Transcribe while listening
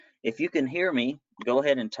If you can hear me, go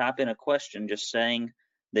ahead and type in a question just saying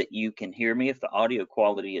that you can hear me if the audio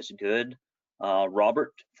quality is good.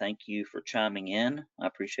 Robert, thank you for chiming in. I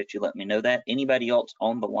appreciate you letting me know that. Anybody else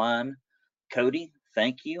on the line? Cody,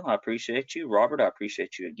 thank you. I appreciate you. Robert, I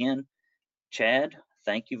appreciate you again. Chad,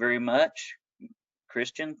 thank you very much.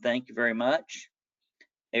 Christian, thank you very much.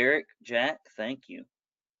 Eric, Jack, thank you.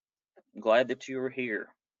 I'm glad that you are here.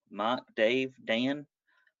 Mike, Dave, Dan,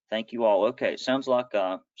 thank you all. Okay, sounds like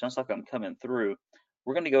I'm coming through.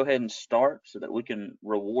 We're going to go ahead and start so that we can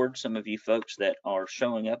reward some of you folks that are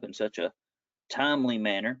showing up in such a timely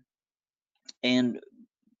manner. And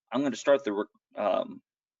I'm going to start the. I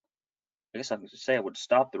guess I could say I would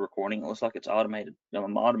stop the recording. It looks like it's automated.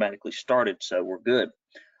 I'm automatically started, so we're good.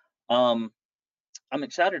 I'm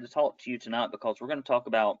excited to talk to you tonight because we're going to talk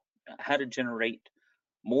about how to generate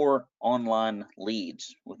more online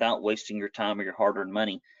leads without wasting your time or your hard-earned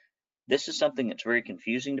money. This is something that's very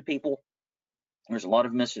confusing to people. There's a lot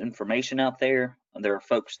of misinformation out there. There are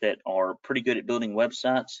folks that are pretty good at building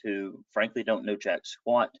websites who frankly don't know jack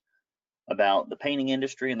squat about the painting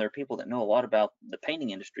industry, and there are people that know a lot about the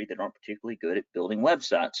painting industry that aren't particularly good at building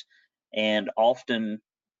websites. And often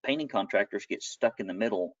painting contractors get stuck in the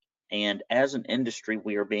middle, and as an industry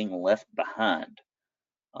we are being left behind.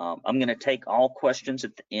 I'm going to take all questions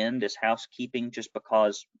at the end as housekeeping just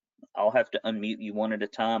because I'll have to unmute you one at a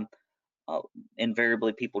time.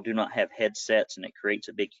 Invariably, people do not have headsets, and it creates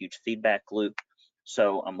a big, huge feedback loop.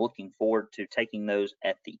 So I'm looking forward to taking those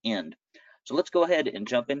at the end. So let's go ahead and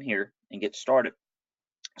jump in here and get started.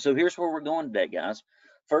 So here's where we're going today, guys.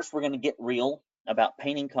 First, we're going to get real about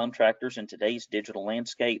painting contractors in today's digital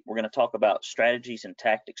landscape. We're going to talk about strategies and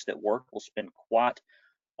tactics that work. We'll spend quite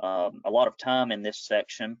a lot of time in this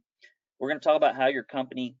section. We're going to talk about how your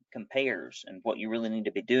company compares and what you really need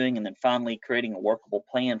to be doing, and then finally creating a workable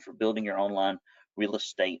plan for building your online real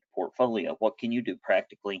estate portfolio. What can you do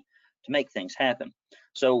practically to make things happen?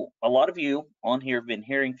 So a lot of you on here have been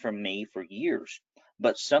hearing from me for years,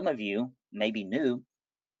 but some of you may be new.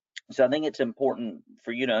 So I think it's important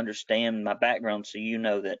for you to understand my background so you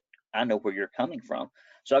know that I know where you're coming from.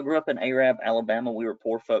 So I grew up in Arab, Alabama. We were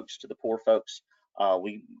poor folks to the poor folks.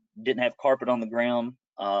 We didn't have carpet on the ground,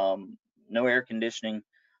 no air conditioning,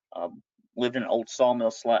 lived in an old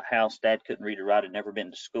sawmill slat house. Dad couldn't read or write, had never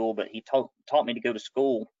been to school, but he taught me to go to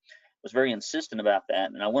school, was very insistent about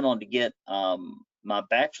that. And I went on to get my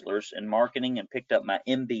bachelor's in marketing and picked up my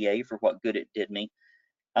MBA for what good it did me.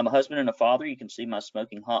 I'm a husband and a father. You can see my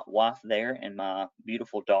smoking hot wife there and my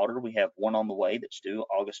beautiful daughter. We have one on the way that's due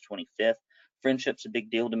August 25th. Friendship's a big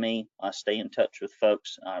deal to me. I stay in touch with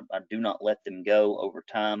folks. I do not let them go over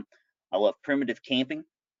time. I love primitive camping.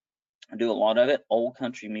 I do a lot of it, old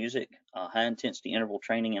country music, high intensity interval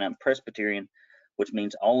training, and I'm Presbyterian, which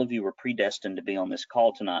means all of you were predestined to be on this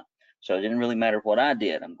call tonight. So it didn't really matter what I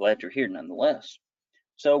did. I'm glad you're here nonetheless.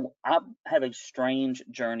 So I have a strange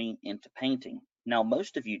journey into painting. Now,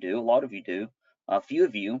 most of you do, a lot of you do. A few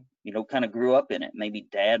of you, kind of grew up in it. Maybe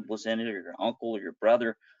dad was in it, or your uncle, or your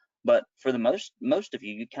brother. But for the most of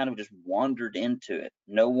you, you kind of just wandered into it.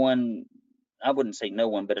 No one, I wouldn't say no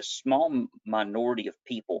one, but a small minority of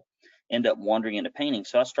people end up wandering into painting.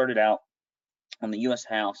 So I started out on the U.S.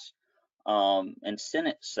 House and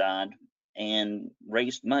Senate side and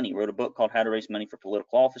raised money. Wrote a book called How to Raise Money for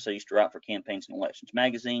Political Office. I used to write for Campaigns and Elections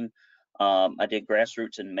magazine. I did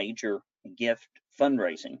grassroots and major gift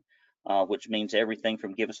fundraising, which means everything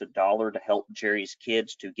from give us $1 to help Jerry's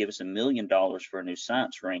kids to give us $1 million for a new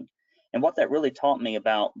science ring. And what that really taught me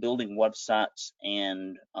about building websites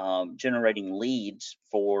and generating leads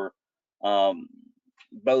for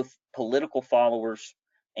both political followers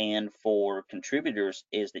and for contributors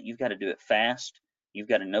is that you've got to do it fast. You've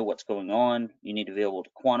got to know what's going on. You need to be able to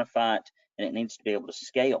quantify it, and it needs to be able to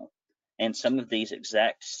scale. And some of these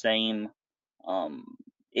exact same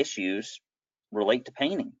issues relate to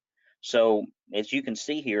painting. So as you can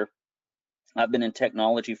see here, I've been in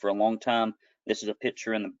technology for a long time. This is a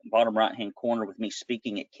picture in the bottom right-hand corner with me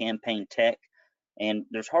speaking at Campaign Tech. And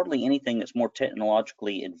there's hardly anything that's more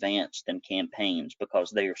technologically advanced than campaigns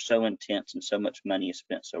because they are so intense and so much money is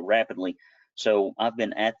spent so rapidly. So I've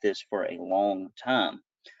been at this for a long time.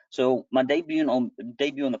 So my debut on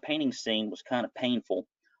the painting scene was kind of painful.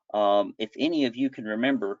 If any of you can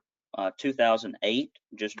remember 2008,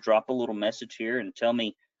 just drop a little message here and tell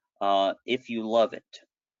me if you love it.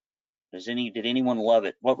 Did anyone love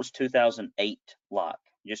it? What was 2008 like?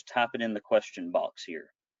 Just type it in the question box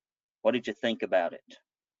here. What did you think about it?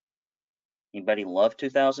 Anybody love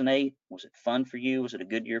 2008? Was it fun for you? Was it a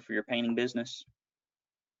good year for your painting business?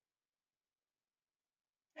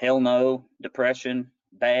 Hell no. Depression?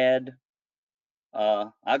 Bad?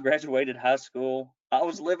 I graduated high school. I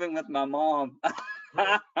was living with my mom.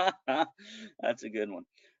 That's a good one.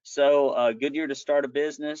 So, good year to start a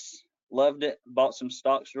business. Loved it. Bought some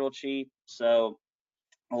stocks real cheap. So,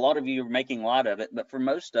 a lot of you are making light of it, but for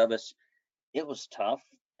most of us, it was tough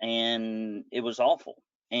and it was awful.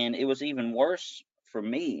 And it was even worse for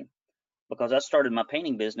me because I started my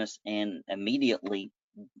painting business and immediately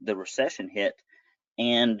the recession hit.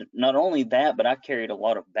 And not only that, but I carried a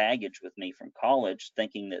lot of baggage with me from college,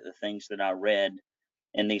 thinking that the things that I read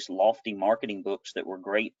in these lofty marketing books that were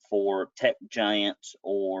great for tech giants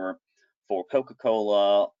or for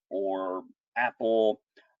Coca-Cola or Apple,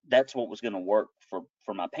 that's what was going to work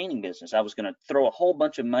for my painting business. I was going to throw a whole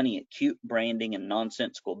bunch of money at cute branding and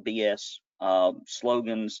nonsensical BS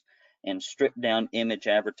slogans and stripped down image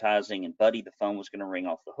advertising, and Buddy the phone was going to ring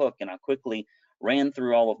off the hook. And I quickly ran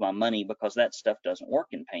through all of my money because that stuff doesn't work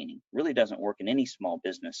in painting, really doesn't work in any small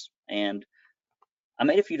business. And I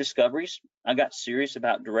made a few discoveries. I got serious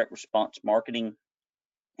about direct response marketing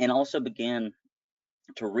and also began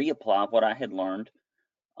to reapply what I had learned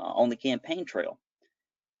on the campaign trail.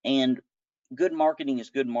 And good marketing is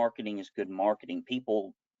good marketing is good marketing.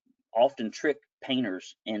 People often trick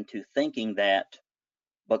painters into thinking that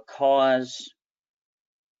because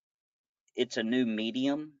it's a new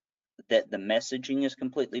medium, that the messaging is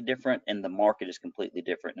completely different and the market is completely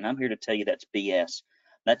different. And I'm here to tell you that's BS.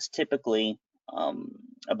 That's typically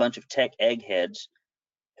a bunch of tech eggheads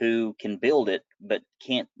who can build it but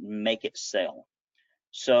can't make it sell.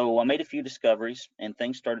 So I made a few discoveries and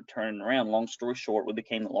things started turning around. Long story short, we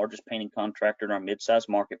became the largest painting contractor in our mid-sized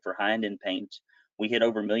market for high-end paints. We hit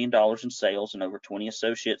over $1 million in sales and over 20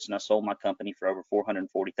 associates, and I sold my company for over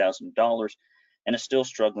 $440,000 in a still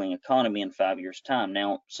struggling economy in 5 years' time.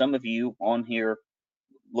 Now, some of you on here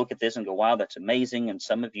look at this and go, wow, that's amazing. And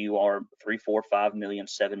some of you are 3, 4, 5 million,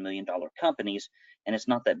 $7 million companies, and it's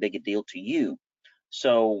not that big a deal to you.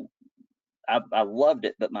 So I loved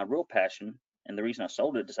it, but my real passion and the reason I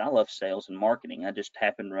sold it is I love sales and marketing. I just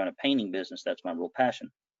happen to run a painting business. That's my real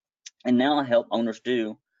passion. And now I help owners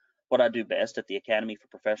do what I do best at the Academy for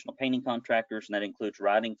Professional Painting Contractors, and that includes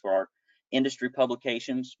writing for our industry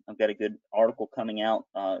publications. I've got a good article coming out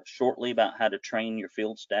shortly about how to train your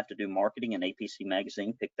field staff to do marketing in APC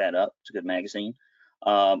magazine. Pick that up. It's a good magazine.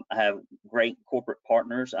 I have great corporate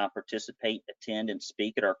partners. I participate, attend, and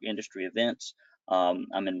speak at our industry events.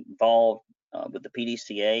 I'm involved with the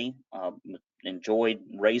PDCA. Enjoyed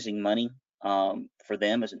raising money for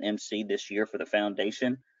them as an MC this year for the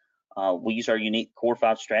foundation. We use our unique core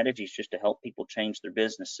 5 strategies just to help people change their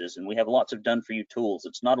businesses, and we have lots of done for you tools.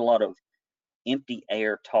 It's not a lot of empty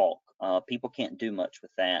air talk. People can't do much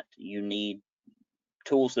with that. You need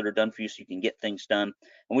tools that are done for you so you can get things done.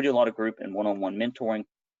 And we do a lot of group and one-on-one mentoring.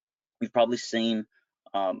 You've probably seen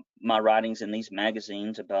my writings in these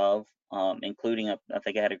magazines above, including I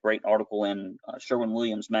think I had a great article in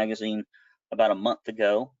Sherwin-Williams magazine about a month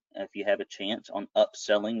ago. If you have a chance on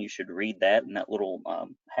upselling, you should read that. And that little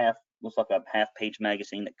looks like a half-page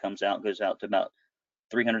magazine that goes out to about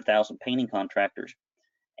 300,000 painting contractors.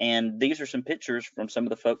 And these are some pictures from some of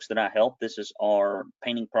the folks that I help. This is our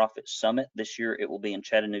Painting Profit Summit. This year it will be in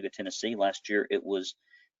Chattanooga, Tennessee. Last year it was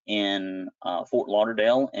in Fort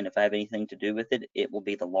Lauderdale, and if I have anything to do with it, it will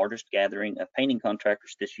be the largest gathering of painting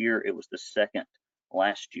contractors this year. It was the second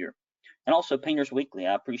last year. And also Painters Weekly.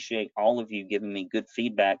 I appreciate all of you giving me good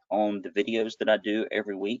feedback on the videos that I do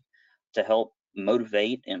every week to help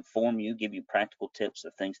motivate, inform you, give you practical tips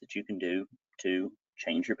of things that you can do to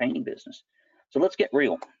change your painting business. So let's get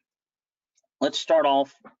real. Let's start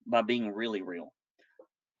off by being really real.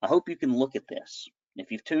 I hope you can look at this.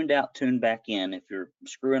 If you've tuned out, tune back in. If you're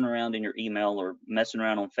screwing around in your email or messing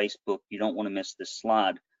around on Facebook, you don't want to miss this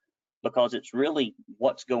slide because it's really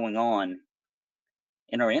what's going on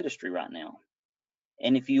in our industry right now.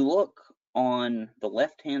 And if you look on the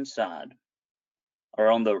left-hand side, or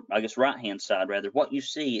on the, I guess, right-hand side rather, what you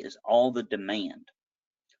see is all the demand,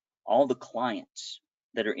 all the clients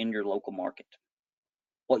that are in your local market.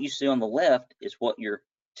 What you see on the left is what your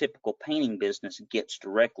typical painting business gets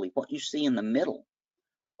directly. What you see in the middle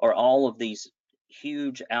are all of these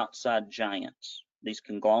huge outside giants, these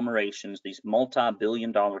conglomerations, these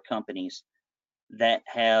multi-billion-dollar companies that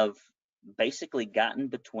have basically gotten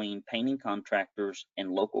between painting contractors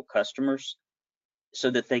and local customers so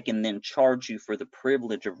that they can then charge you for the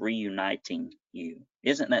privilege of reuniting you.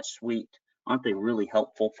 Isn't that sweet? Aren't they really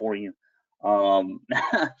helpful for you? And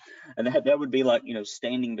that would be like,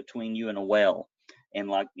 standing between you and a well, and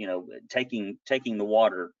like, taking the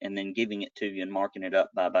water and then giving it to you and marking it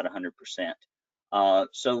up by about 100%.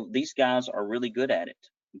 So these guys are really good at it.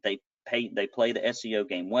 They play the SEO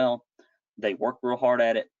game well. They work real hard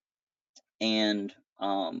at it, and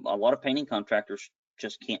a lot of painting contractors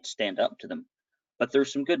just can't stand up to them. But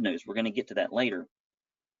there's some good news. We're going to get to that later.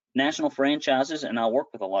 National franchises, and I work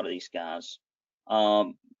with a lot of these guys,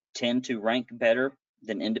 tend to rank better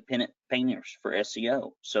than independent painters for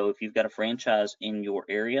SEO. So if you've got a franchise in your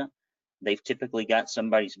area, they've typically got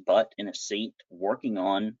somebody's butt in a seat working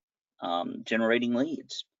on generating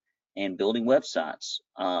leads and building websites.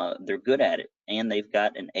 They're good at it, and they've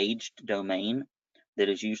got an aged domain that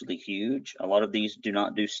is usually huge. A lot of these do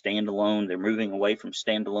not do standalone. They're moving away from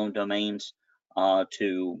standalone domains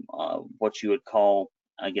to what you would call,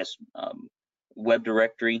 I guess, web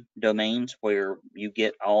directory domains, where you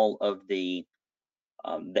get all of the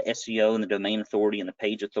SEO and the domain authority and the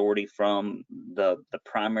page authority from the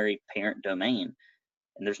primary parent domain.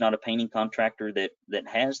 And there's not a painting contractor that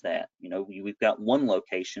has that. You know, we've got one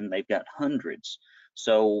location, they've got hundreds.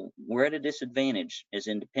 So we're at a disadvantage as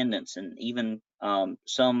independents, and even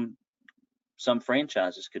some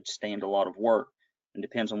franchises could stand a lot of work. It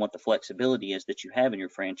depends on what the flexibility is that you have in your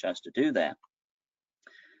franchise to do that.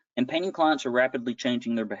 And painting clients are rapidly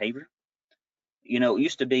changing their behavior. You know, it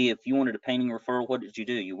used to be if you wanted a painting referral, what did you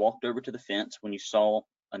do? You walked over to the fence when you saw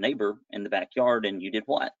a neighbor in the backyard, and you did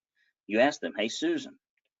what? You asked them, "Hey, Susan,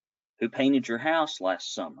 who painted your house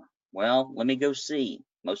last summer?" "Well, let me go see."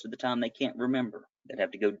 Most of the time they can't remember. They'd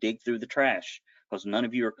have to go dig through the trash because none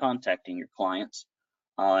of you are contacting your clients,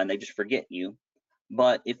 and they just forget you.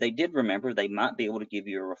 But if they did remember, they might be able to give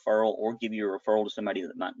you a referral or give you a referral to somebody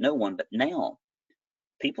that might know one. But now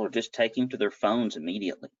people are just taking to their phones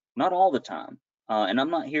immediately. Not all the time. And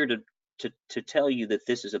I'm not here to tell you that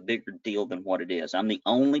this is a bigger deal than what it is. I'm the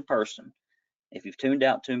only person, if you've tuned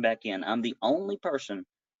out, tune back in, I'm the only person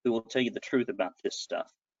who will tell you the truth about this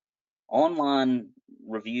stuff. Online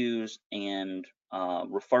reviews and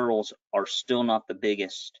referrals are still not the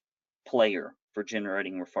biggest player for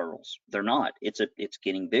generating referrals. They're not. It's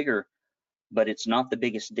getting bigger, but it's not the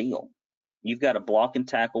biggest deal. You've got to block and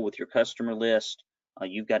tackle with your customer list.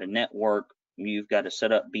 You've got to network. You've got to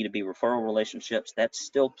set up B2B referral relationships. That's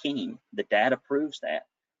still king. The data proves that.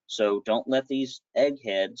 So don't let these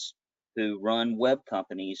eggheads who run web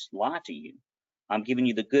companies lie to you. I'm giving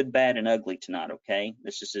you the good, bad, and ugly tonight, okay?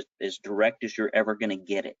 This is as direct as you're ever going to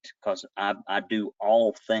get it, because I do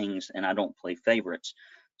all things and I don't play favorites.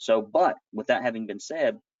 So, but with that having been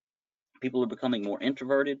said, people are becoming more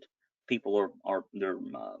introverted. People their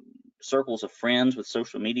circles of friends with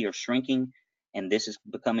social media are shrinking, and this is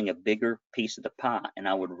becoming a bigger piece of the pie. And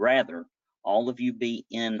I would rather all of you be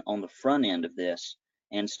in on the front end of this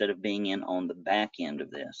instead of being in on the back end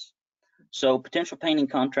of this. So potential painting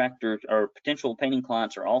contractors or potential painting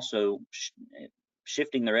clients are also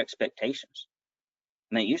shifting their expectations.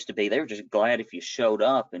 I mean, it used to be they were just glad if you showed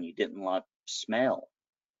up and you didn't like smell.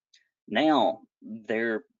 Now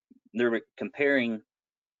they're comparing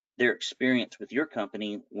their experience with your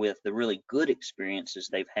company with the really good experiences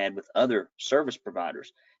they've had with other service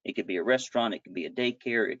providers. It could be a restaurant, it could be a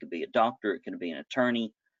daycare, it could be a doctor, it could be an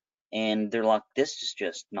attorney, and they're like, this is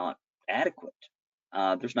just not adequate.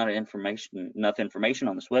 There's not enough information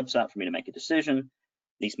on this website for me to make a decision.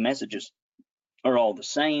 These messages are all the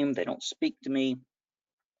same. They don't speak to me.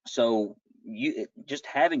 So just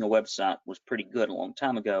having a website was pretty good a long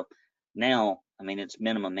time ago. Now, I mean, it's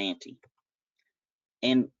minimum ante.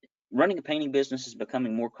 And running a painting business is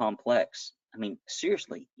becoming more complex. I mean,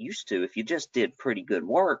 seriously, used to, if you just did pretty good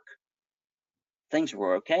work, things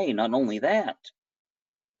were okay. Not only that,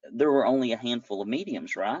 there were only a handful of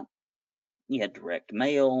mediums, right? You had direct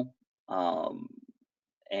mail,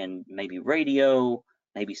 and maybe radio,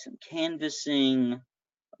 maybe some canvassing,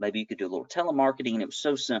 maybe you could do a little telemarketing, and it was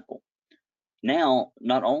so simple. Now,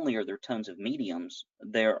 not only are there tons of mediums,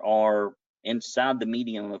 there are inside the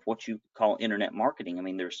medium of what you call internet marketing. I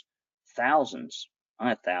mean, there's thousands,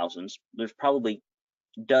 not thousands, there's probably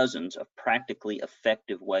dozens of practically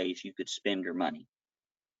effective ways you could spend your money.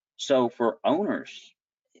 So for owners,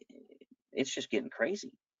 it's just getting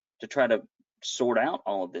crazy to try to sort out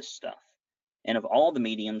all of this stuff. And of all the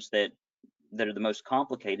mediums that are the most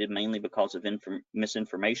complicated, mainly because of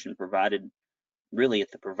misinformation provided really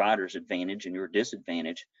at the provider's advantage and your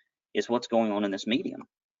disadvantage, is what's going on in this medium.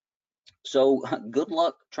 So good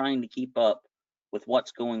luck trying to keep up with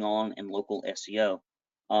what's going on in local SEO.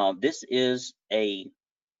 This is a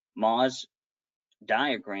Moz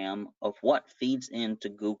diagram of what feeds into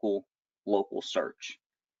Google local search.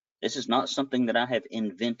 This is not something that I have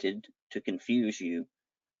invented to confuse you.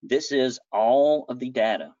 This is all of the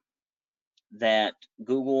data that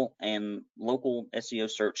Google and local SEO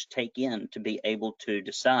search take in to be able to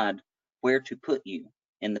decide where to put you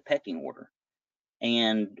in the pecking order.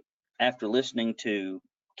 And after listening to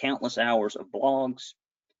countless hours of blogs,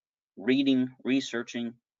 reading,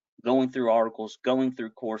 researching, going through articles, going through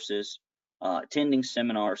courses, attending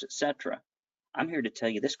seminars, etc., I'm here to tell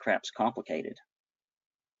you this crap's complicated.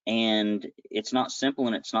 And it's not simple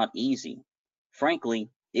and it's not easy. Frankly,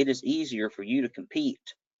 it is easier for you to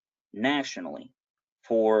compete nationally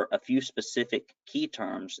for a few specific key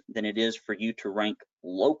terms than it is for you to rank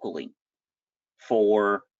locally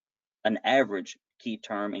for an average key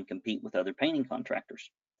term and compete with other painting contractors.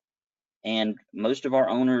 And most of our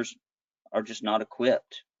owners are just not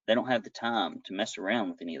equipped. They don't have the time to mess around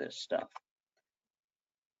with any of this stuff.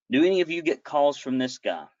 Do any of you get calls from this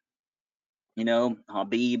guy? You know,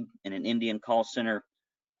 Habib in an Indian call center,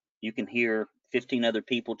 you can hear 15 other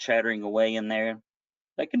people chattering away in there.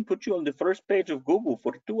 I can put you on the first page of Google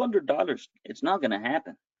for $200. It's not going to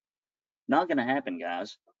happen. Not going to happen,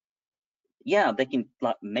 guys. Yeah, they can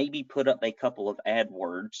maybe put up a couple of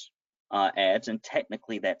AdWords ads, and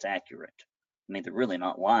technically that's accurate. I mean, they're really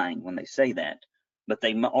not lying when they say that, but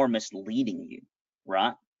they are misleading you,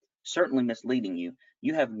 right? Certainly misleading you.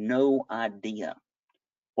 You have no idea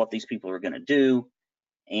what these people are going to do.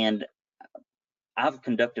 And I've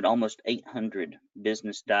conducted almost 800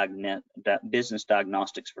 business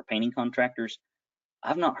diagnostics for painting contractors.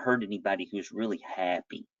 I've not heard anybody who's really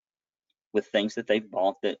happy with things that they've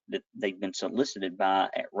bought that they've been solicited by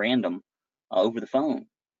at random over the phone.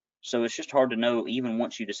 So it's just hard to know, even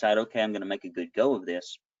once you decide, okay, I'm going to make a good go of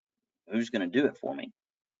this, who's going to do it for me?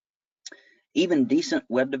 Even decent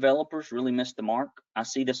web developers really miss the mark. I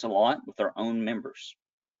see this a lot with our own members.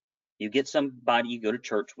 You get somebody you go to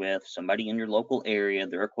church with, somebody in your local area,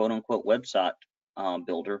 they're a quote unquote website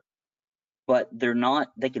builder, but they're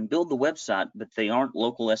not, they can build the website, but they aren't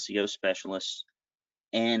local SEO specialists,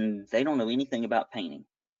 and they don't know anything about painting,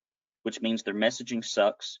 which means their messaging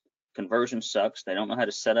sucks, conversion sucks, they don't know how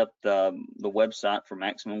to set up the website for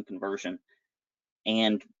maximum conversion,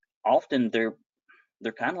 and often they're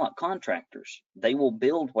kind of like contractors. They will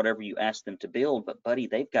build whatever you ask them to build, but buddy,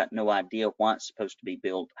 they've got no idea why it's supposed to be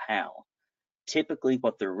built how. Typically,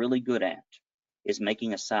 what they're really good at is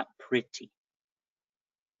making a site pretty.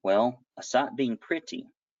 Well, a site being pretty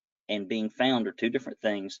and being found are two different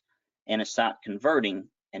things, and a site converting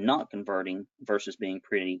and not converting versus being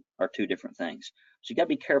pretty are two different things. So you got to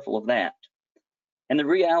be careful of that. And the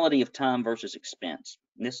reality of time versus expense.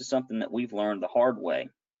 This is something that we've learned the hard way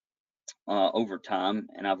over time,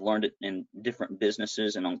 and I've learned it in different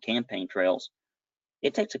businesses and on campaign trails.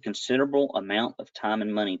 It takes a considerable amount of time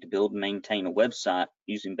and money to build and maintain a website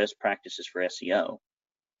using best practices for SEO.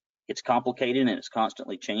 It's complicated and it's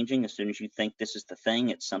constantly changing. As soon as you think this is the thing,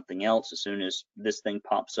 it's something else. As soon as this thing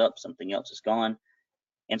pops up, something else is gone.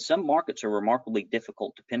 And some markets are remarkably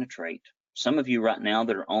difficult to penetrate. Some of you right now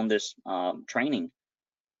that are on this training,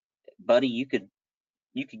 buddy, you could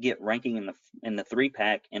get ranking in the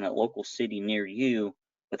 3-pack in a local city near you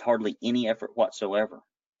with hardly any effort whatsoever,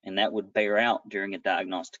 and that would bear out during a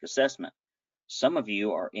diagnostic assessment. Some of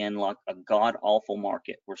you are in like a god-awful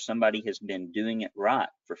market where somebody has been doing it right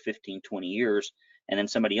for 15, 20 years, and then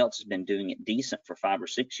somebody else has been doing it decent for 5 or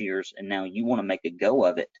 6 years, and now you want to make a go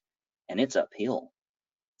of it, and it's uphill.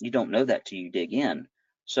 You don't know that till you dig in.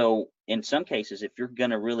 So in some cases, if you're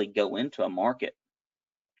going to really go into a market,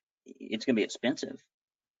 it's going to be expensive.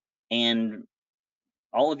 And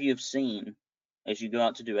all of you have seen, as you go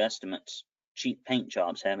out to do estimates, cheap paint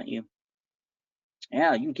jobs, haven't you?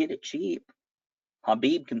 Yeah, you can get it cheap.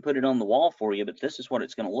 Habib can put it on the wall for you, but this is what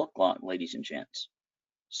it's going to look like, ladies and gents.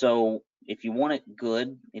 So if you want it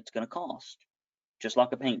good, it's going to cost, just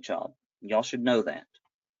like a paint job. Y'all should know that.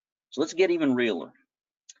 So let's get even realer.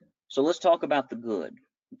 So let's talk about the good,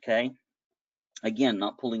 okay? Again,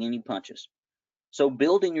 not pulling any punches. So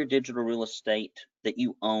building your digital real estate that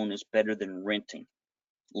you own is better than renting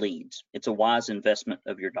leads. It's a wise investment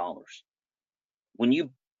of your dollars. When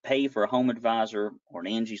you pay for a home advisor or an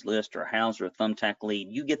Angie's List or a house or a Thumbtack lead,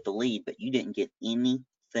 you get the lead, but you didn't get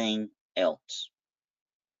anything else.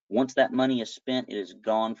 Once that money is spent, it is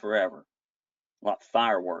gone forever, like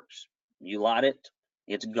fireworks. You light it,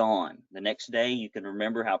 it's gone. The next day, you can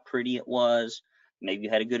remember how pretty it was. Maybe you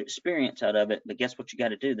had a good experience out of it, but guess what you got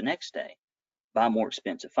to do the next day? Buy more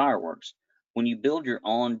expensive fireworks. When you build your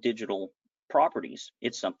own digital properties,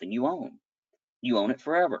 it's something you own. You own it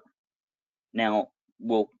forever. Now,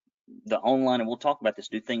 the online, and we'll talk about this,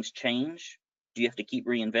 do things change? Do you have to keep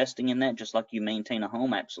reinvesting in that just like you maintain a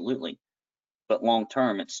home? Absolutely. But long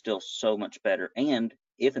term, it's still so much better. And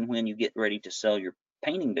if and when you get ready to sell your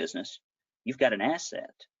painting business, you've got an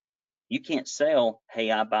asset. You can't sell,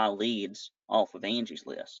 hey, I buy leads off of Angie's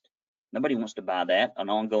List. Nobody wants to buy that, an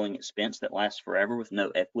ongoing expense that lasts forever with no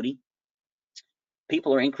equity.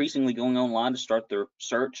 People are increasingly going online to start their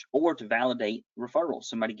search or to validate referrals.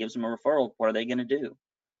 Somebody gives them a referral, what are they going to do?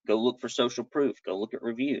 Go look for social proof, go look at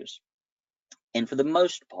reviews. And for the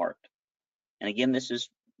most part, and again, this is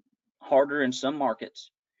harder in some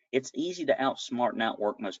markets, it's easy to outsmart and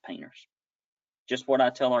outwork most painters. Just what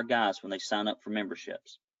I tell our guys when they sign up for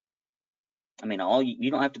memberships. I mean,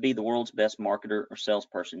 you don't have to be the world's best marketer or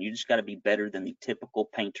salesperson. You just got to be better than the typical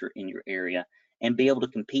painter in your area and be able to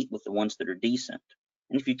compete with the ones that are decent.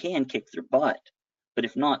 And if you can, kick their butt. But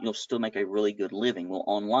if not, you'll still make a really good living. Well,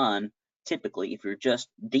 online, typically, if you're just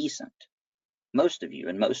decent, most of you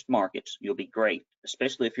in most markets, you'll be great,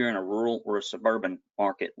 especially if you're in a rural or a suburban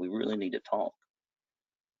market. We really need to talk.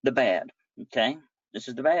 The bad, okay? This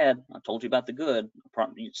is the bad. I told you about the good.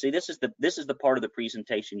 See, this is the part of the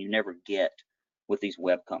presentation you never get with these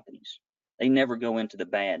web companies. They never go into the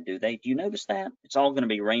bad, do they? Do you notice that? It's all going to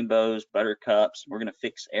be rainbows, buttercups. We're going to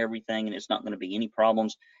fix everything, and it's not going to be any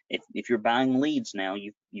problems. If you're buying leads now,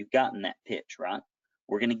 you've gotten that pitch, right?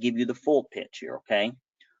 We're going to give you the full pitch here, okay?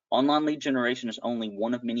 Online lead generation is only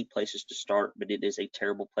one of many places to start, but it is a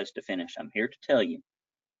terrible place to finish. I'm here to tell you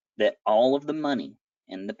that all of the money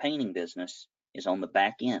in the painting business is on the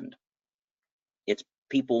back end. It's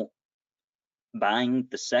people buying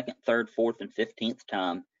the second, third, fourth, and 15th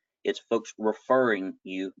time. It's folks referring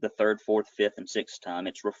you the third, fourth, fifth, and sixth time.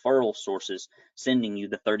 It's referral sources sending you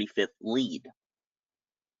the 35th lead.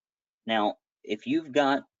 Now, if you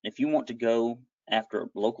want to go after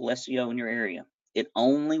local SEO in your area, it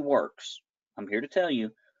only works, I'm here to tell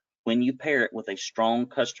you, when you pair it with a strong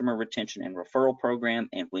customer retention and referral program,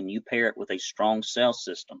 and when you pair it with a strong sales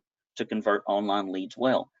system to convert online leads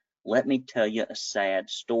well. Let me tell you a sad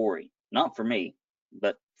story, not for me,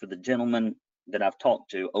 but for the gentleman that I've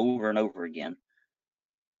talked to over and over again.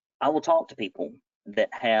 I will talk to people that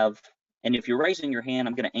have, and if you're raising your hand,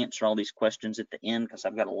 I'm going to answer all these questions at the end because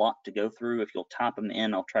I've got a lot to go through. If you'll type them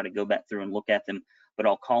in, I'll try to go back through and look at them, but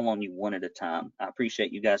I'll call on you one at a time. I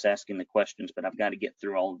appreciate you guys asking the questions, but I've got to get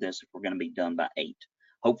through all of this if we're going to be done by 8,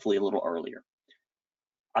 hopefully a little earlier.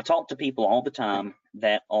 I talk to people all the time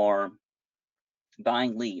that are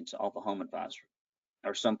buying leads off a Home Advisor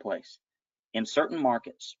or someplace. In certain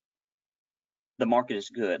markets, the market is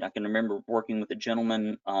good. I can remember working with a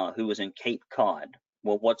gentleman who was in Cape Cod.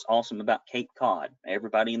 Well, what's awesome about Cape Cod?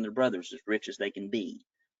 Everybody and their brother's as rich as they can be,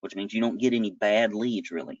 which means you don't get any bad leads,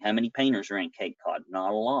 really. How many painters are in Cape Cod?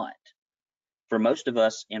 Not a lot. For most of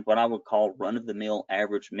us in what I would call run-of-the-mill,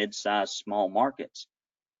 average, mid-sized, small markets,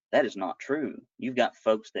 that is not true. You've got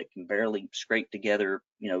folks that can barely scrape together,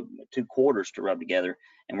 2 quarters to rub together,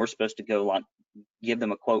 and we're supposed to go give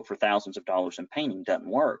them a quote for thousands of dollars in painting. Doesn't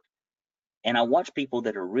work. And I watch people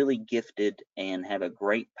that are really gifted and have a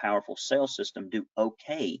great, powerful sales system do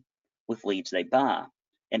okay with leads they buy,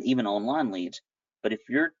 and even online leads. But if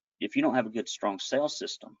you don't have a good, strong sales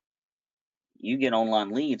system, you get online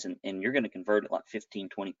leads and you're going to convert it like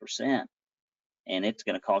 15-20%, and it's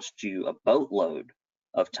going to cost you a boatload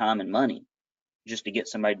of time and money just to get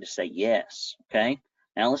somebody to say yes. Okay,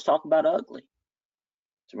 now let's talk about ugly.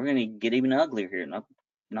 So we're going to get even uglier here. I'm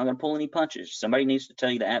not going to pull any punches. Somebody needs to tell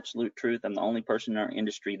you the absolute truth. I'm the only person in our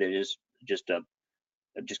industry that is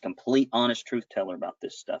just complete honest truth teller about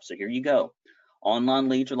this stuff. So here you go. Online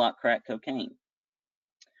leads are like crack cocaine.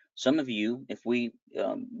 Some of you, if we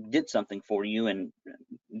did something for you and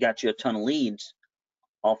got you a ton of leads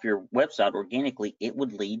off your website organically, it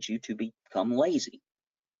would lead you to become lazy.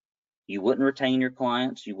 You wouldn't retain your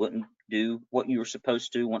clients. You wouldn't do what you were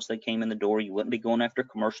supposed to once they came in the door. You wouldn't be going after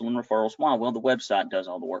commercial and referrals. Why? Well, the website does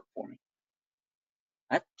all the work for me.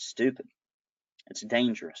 That's stupid. It's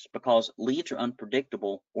dangerous because leads are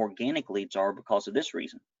unpredictable. Organic leads are because of this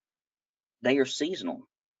reason. They are seasonal.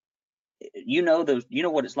 You know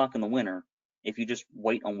what it's like in the winter if you just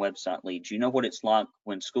wait on website leads. You know what it's like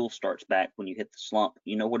when school starts back when you hit the slump.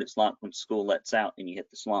 You know what it's like when school lets out and you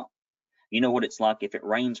hit the slump. You know what it's like if it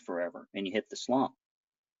rains forever and you hit the slump.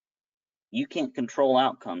 You can't control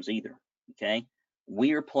outcomes either, okay?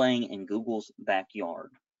 We are playing in Google's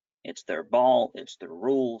backyard. It's their ball, it's their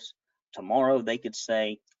rules. Tomorrow they could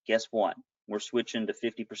say, guess what? We're switching to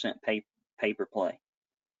 50% pay-per-play.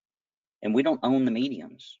 And we don't own the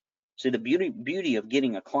mediums. See, the beauty of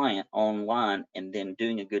getting a client online and then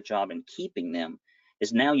doing a good job in keeping them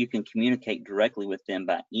is now you can communicate directly with them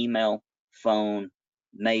by email, phone,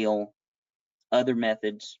 mail, other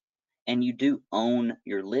methods, and you do own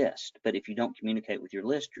your list. But if you don't communicate with your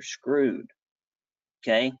list, you're screwed.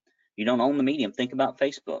 Okay? You don't own the medium. Think about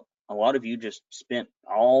Facebook. A lot of you just spent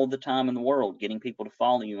all the time in the world getting people to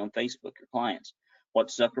follow you on Facebook, your clients. What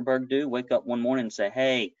Zuckerberg do? Wake up one morning and say,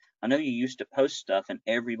 hey, I know you used to post stuff and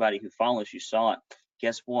everybody who follows you saw it.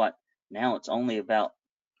 Guess what? Now it's only about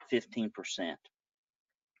 15%.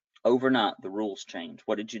 Overnight, the rules changed.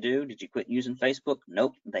 What did you do? Did you quit using Facebook?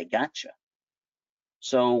 Nope, they got you.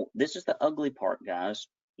 So this is the ugly part, guys.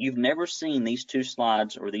 You've never seen these two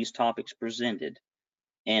slides or these topics presented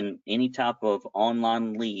in any type of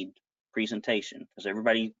online lead presentation, because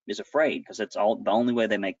everybody is afraid, because that's all the only way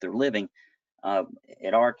they make their living.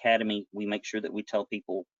 At our academy, we make sure that we tell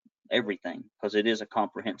people everything, because it is a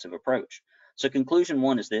comprehensive approach. So conclusion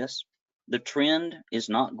one is this: the trend is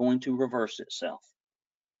not going to reverse itself.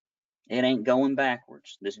 It ain't going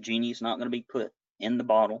backwards. This genie is not going to be put in the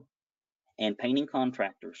bottle, and painting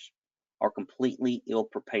contractors are completely ill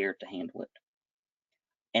prepared to handle it.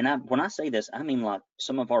 And when I say this, I mean like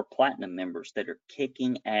some of our platinum members that are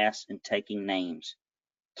kicking ass and taking names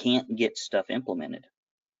can't get stuff implemented.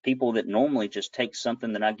 People that normally just take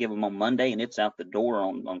something that I give them on Monday and it's out the door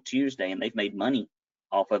on Tuesday, and they've made money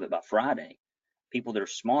off of it by Friday. People that are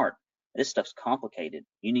smart, this stuff's complicated.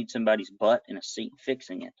 You need somebody's butt in a seat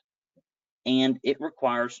fixing it. And it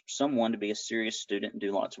requires someone to be a serious student and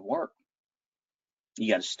do lots of work. You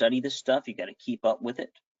got to study this stuff. You got to keep up with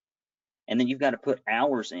it. And then you've got to put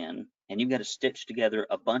hours in, and you've got to stitch together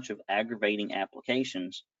a bunch of aggravating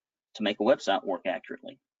applications to make a website work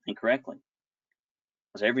accurately and correctly.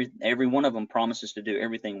 Because every one of them promises to do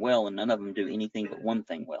everything well, and none of them do anything but one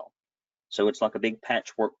thing well. So it's like a big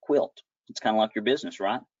patchwork quilt. It's kind of like your business,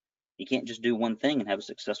 right? You can't just do one thing and have a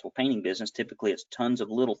successful painting business. Typically, it's tons of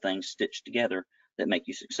little things stitched together that make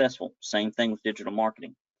you successful. Same thing with digital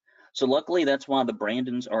marketing. So luckily, that's why the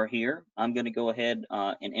Brandons are here. I'm going to go ahead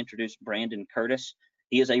and introduce Brandon Curtis.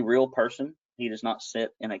 He is a real person. He does not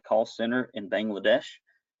sit in a call center in Bangladesh.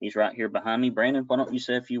 He's right here behind me. Brandon, why don't you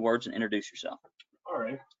say a few words and introduce yourself? All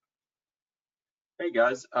right. Hey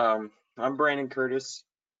guys, I'm Brandon Curtis.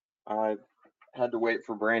 I had to wait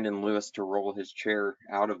for Brandon Lewis to roll his chair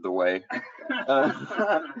out of the way.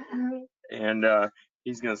 And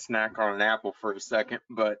he's gonna snack on an apple for a second,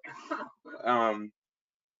 but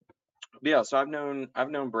yeah, so I've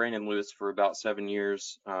known Brandon Lewis for about 7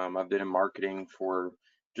 years. I've been in marketing for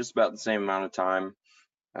just about the same amount of time.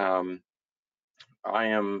 I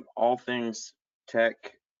am all things tech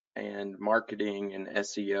and marketing and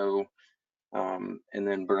SEO. And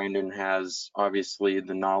then Brandon has obviously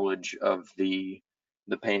the knowledge of the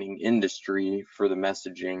painting industry for the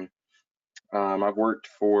messaging. I've worked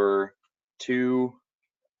for two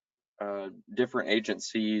different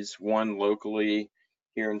agencies, one locally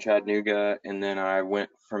here in Chattanooga, and then I went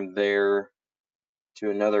from there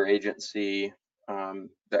to another agency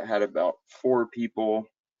that had about 4 people.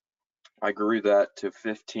 I grew that to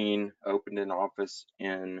 15, opened an office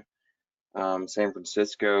in San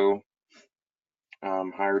Francisco,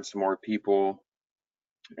 hired some more people,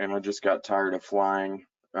 and I just got tired of flying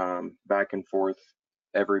back and forth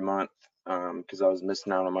every month because I was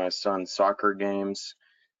missing out on my son's soccer games.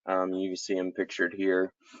 You can see him pictured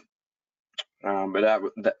here. But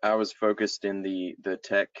I was focused in the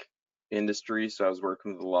tech industry, so I was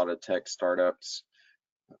working with a lot of tech startups.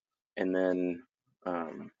 And then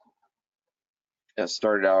I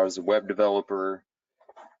started out as a web developer,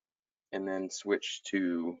 and then switched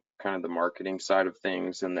to kind of the marketing side of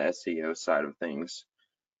things and the SEO side of things,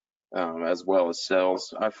 as well as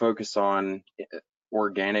sales. I focus on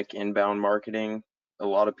organic inbound marketing. A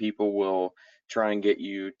lot of people will try and get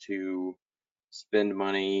you to spend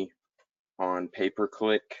money on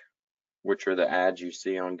pay-per-click, which are the ads you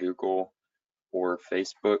see on Google or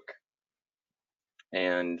Facebook.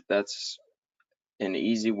 And that's an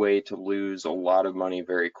easy way to lose a lot of money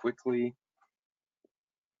very quickly.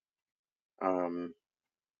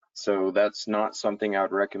 So that's not something I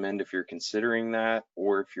would recommend if you're considering that,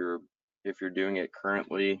 or if you're doing it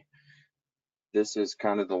currently. This is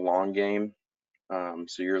kind of the long game.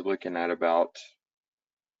 So you're looking at about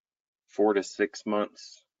 4 to 6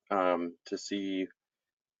 months to see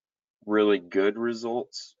really good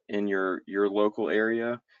results in your local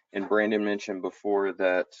area. And Brandon mentioned before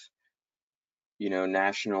that,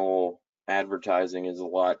 national advertising is a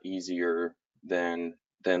lot easier than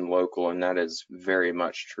local, and that is very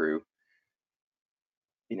much true.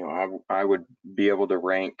 I would be able to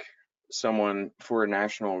rank someone for a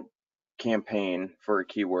national campaign for a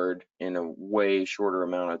keyword in a way shorter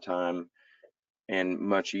amount of time and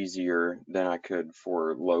much easier than I could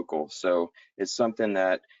for local. So it's something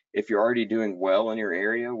that if you're already doing well in your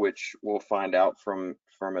area, which we'll find out from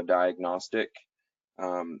a diagnostic,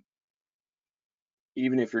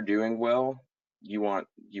 even if you're doing well, you want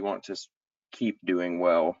to keep doing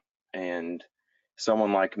well. And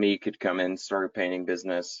someone like me could come in, start a painting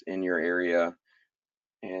business in your area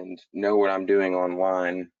and know what I'm doing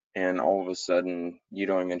online, and all of a sudden you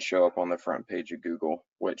don't even show up on the front page of Google,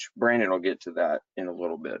 which Brandon will get to that in a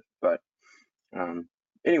little bit. But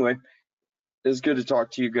anyway, it's good to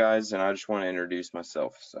talk to you guys, and I just want to introduce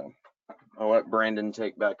myself. So I'll let Brandon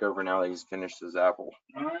take back over now that he's finished his apple.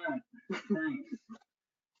 All right, thanks.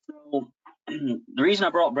 So the reason I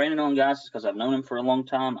brought Brandon on, guys, is because I've known him for a long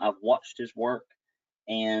time. I've watched his work,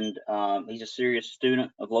 and he's a serious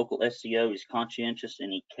student of local SEO. He's conscientious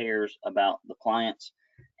and he cares about the clients,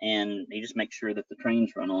 and he just makes sure that the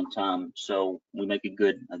trains run on time. So we make a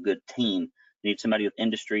good team. You need somebody with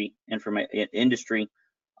industry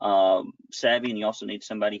savvy, and you also need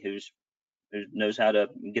somebody who knows how to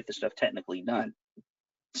get the stuff technically done.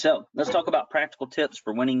 So let's talk about practical tips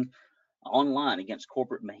for winning online against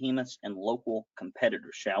corporate behemoths and local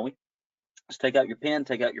competitors, shall we? Let's take out your pen,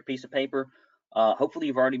 take out your piece of paper. Hopefully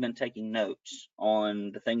you've already been taking notes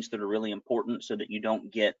on the things that are really important so that you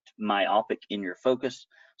don't get myopic in your focus.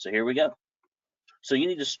 So here we go. So you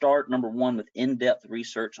need to start, number one, with in-depth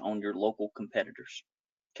research on your local competitors,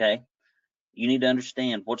 okay? You need to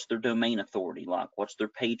understand what's their domain authority like, what's their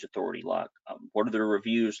page authority like, what do their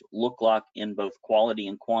reviews look like in both quality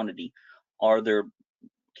and quantity.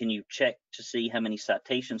 Can you check to see how many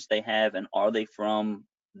citations they have, and are they from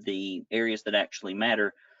the areas that actually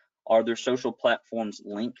matter? Are their social platforms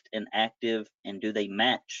linked and active, and do they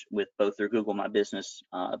match with both their Google My Business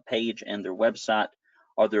page and their website?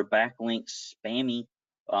 Are their backlinks spammy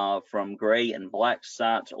from gray and black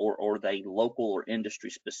sites, or are they local or industry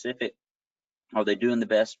specific? Are they doing the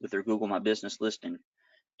best with their Google My Business listing?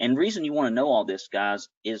 And the reason you want to know all this, guys,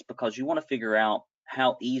 is because you want to figure out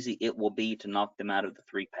how easy it will be to knock them out of the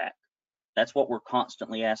 3-pack. That's what we're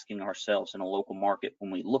constantly asking ourselves in a local market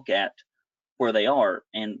when we look at where they are.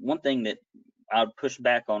 And one thing that I would push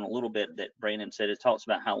back on a little bit that Brandon said, it talks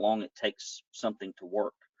about how long it takes something to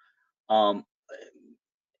work.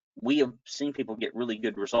 We have seen people get really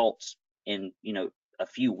good results in, a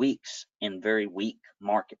few weeks in very weak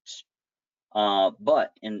markets.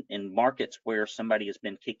 But in markets where somebody has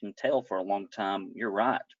been kicking tail for a long time, you're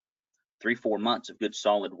right, 3-4 months of good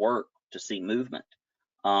solid work to see movement.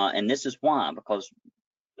 And this is why, because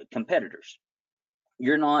competitors,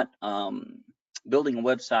 you're not building a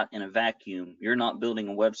website in a vacuum. You're not building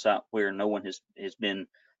a website where no one has been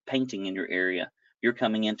painting in your area. You're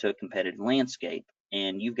coming into a competitive landscape,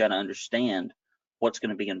 and you've got to understand what's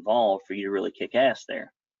going to be involved for you to really kick ass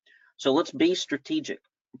there. So let's be strategic.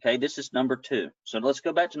 Okay, this is number 2. So let's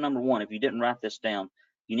go back to number 1. If you didn't write this down,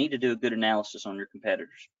 you need to do a good analysis on your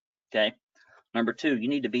competitors. Okay. Number 2, you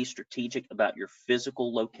need to be strategic about your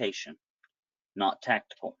physical location, not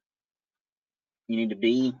tactical. You need to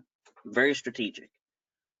be very strategic.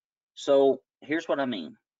 So here's what I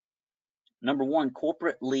mean. Number 1,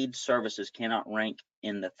 corporate lead services cannot rank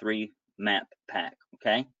in the 3-map pack.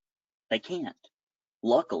 Okay, they can't.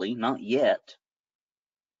 Luckily, not yet.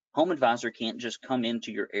 Home Advisor can't just come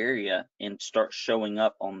into your area and start showing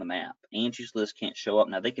up on the map. Angie's List can't show up.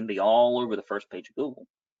 Now, they can be all over the first page of Google.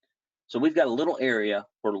 So we've got a little area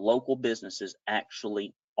where local businesses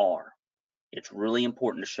actually are. It's really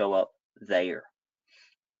important to show up there.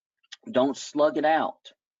 Don't slug it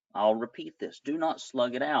out. I'll repeat this. Do not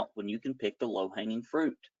slug it out when you can pick the low-hanging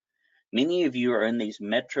fruit. Many of you are in these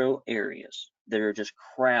metro areas that are just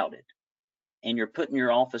crowded, and you're putting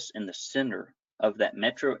your office in the center of that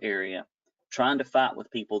metro area, trying to fight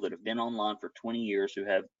with people that have been online for 20 years who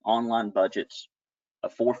have online budgets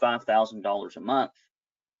of $4,000 or $5,000 a month,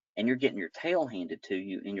 and you're getting your tail handed to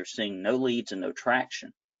you, and you're seeing no leads and no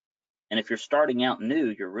traction. And if you're starting out new,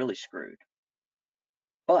 you're really screwed.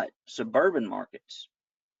 But suburban markets,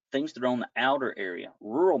 things that are on the outer area,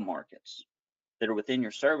 rural markets that are within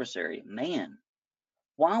your service area, man,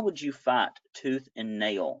 why would you fight tooth and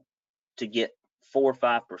nail to get 4 or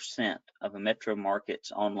 5% of a metro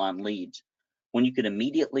market's online leads when you could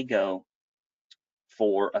immediately go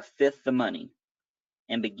for 1/5 the money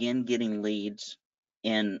and begin getting leads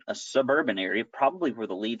in a suburban area, probably where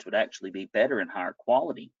the leads would actually be better and higher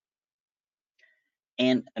quality,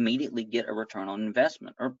 and immediately get a return on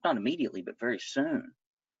investment? Or not immediately, but very soon.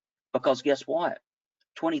 Because guess what?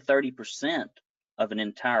 20-30% of an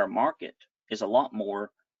entire market is a lot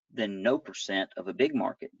more than no percent of a big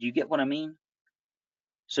market. Do you get what I mean?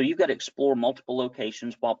 So you've got to explore multiple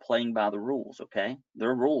locations while playing by the rules. Okay, there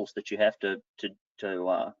are rules that you have to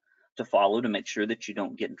follow to make sure that you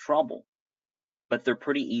don't get in trouble, but they're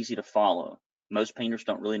pretty easy to follow. Most painters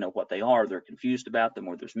don't really know what they are. They're confused about them,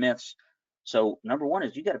 or there's myths. So number 1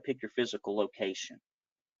 is you got to pick your physical location.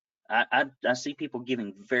 I see people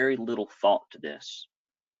giving very little thought to this.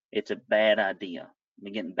 It's a bad idea.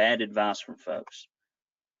 I'm getting bad advice from folks.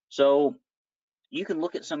 So you can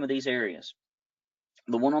look at some of these areas.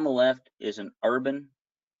 The one on the left is an urban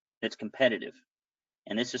that's competitive.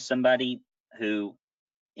 And this is somebody who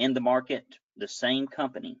in the market, the same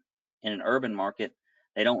company in an urban market,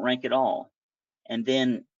 they don't rank at all. And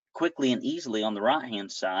then quickly and easily on the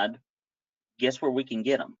right-hand side, guess where we can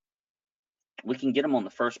get them? We can get them on the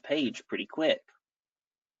first page pretty quick.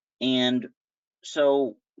 And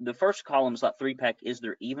so the first column is like 3-pack. Is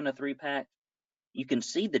there even a 3-pack? You can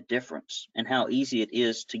see the difference and how easy it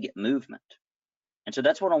is to get movement. And so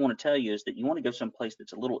that's what I want to tell you, is that you want to go someplace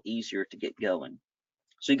that's a little easier to get going.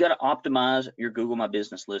 So you got to optimize your Google My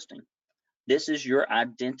Business listing. This is your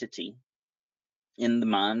identity in the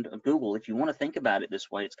mind of Google. If you want to think about it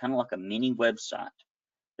this way, it's kind of like a mini website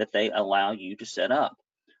that they allow you to set up.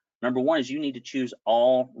 Number one is you need to choose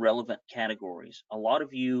all relevant categories. A lot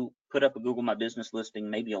of you put up a Google My Business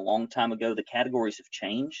listing maybe a long time ago. The categories have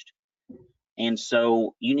changed. And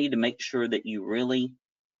so you need to make sure that you really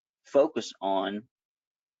focus on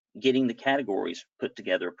getting the categories put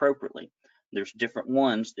together appropriately. There's different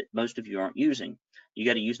ones that most of you aren't using. You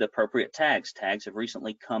got to use the appropriate tags. Tags have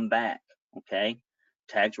recently come back, okay?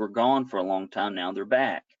 Tags were gone for a long time, now they're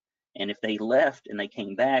back. And if they left and they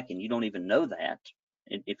came back and you don't even know that,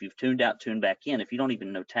 if you've tuned out, tuned back in, if you don't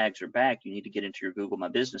even know tags are back, you need to get into your Google My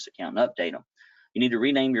Business account and update them. You need to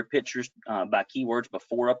rename your pictures by keywords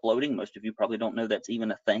before uploading. Most of you probably don't know that's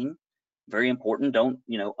even a thing. Very important. Don't,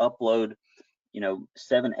 upload,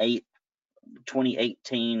 7/8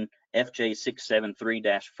 2018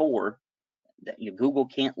 FJ673-4. Google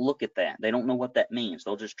can't look at that. They don't know what that means.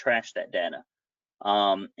 They'll just trash that data.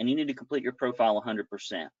 And you need to complete your profile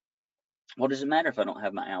 100%. What does it matter if I don't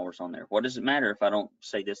have my hours on there? What does it matter if I don't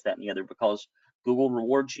say this, that, and the other? Because Google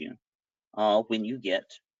rewards you when you get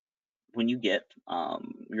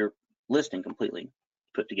your listing completely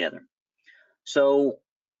put together. So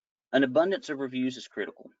an abundance of reviews is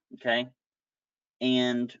critical, okay?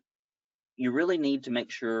 And you really need to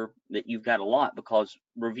make sure that you've got a lot, because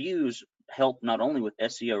reviews help not only with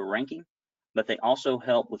SEO ranking, but they also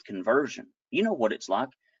help with conversion. You know what it's like.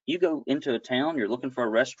 You go into a town, you're looking for a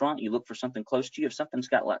restaurant, you look for something close to you. If something's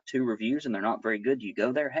got like 2 reviews and they're not very good, do you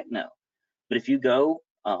go there? Heck no. But if you go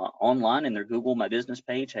online and their Google My Business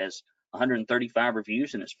page has 135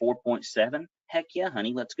 reviews and it's 4.7, heck yeah,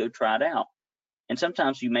 honey, let's go try it out. And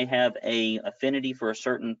sometimes you may have a affinity for a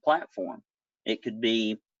certain platform. It could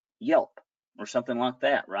be Yelp or something like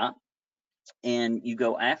that, right? And you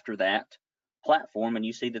go after that platform and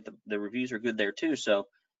you see that the reviews are good there too. So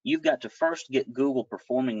you've got to first get Google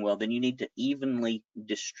performing well, then you need to evenly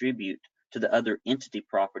distribute to the other entity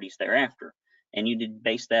properties thereafter. And you need to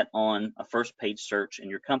base that on a first page search and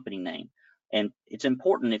your company name. And it's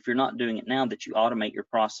important, if you're not doing it now, that you automate your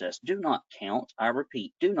process. Do not count, I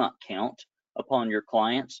repeat, do not count upon your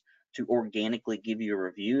clients to organically give you a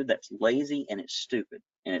review. That's lazy and it's stupid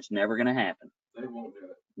and it's never going to happen. They won't do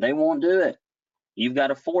it. They won't do it. You've got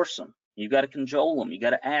to force them. You've got to cajole them. You've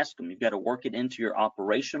got to ask them. You've got to work it into your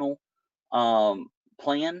operational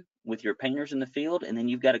plan with your painters in the field, and then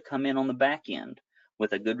you've got to come in on the back end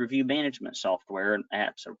with a good review management software and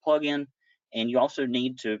apps or plugin. And you also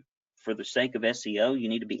need to, for the sake of SEO, you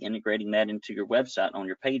need to be integrating that into your website on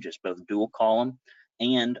your pages, both dual column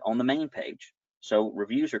and on the main page. So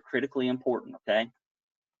reviews are critically important, okay?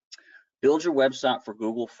 Build your website for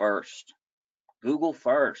Google first. Google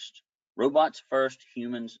first. Robots first,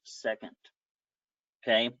 humans second.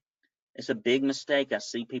 Okay? It's a big mistake I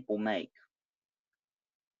see people make.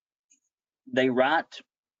 They write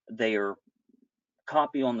their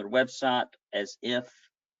copy on their website as if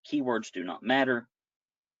keywords do not matter.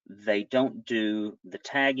 They don't do the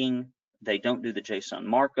tagging. They don't do the JSON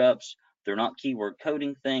markups. They're not keyword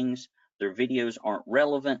coding things. Their videos aren't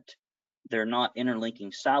relevant. They're not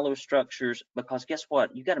interlinking silo structures, because guess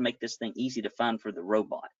what? You got to make this thing easy to find for the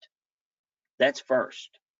robot. That's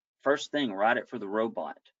first. First thing, write it for the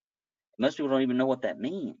robot. Most people don't even know what that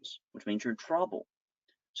means, which means you're in trouble.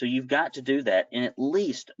 So you've got to do that in at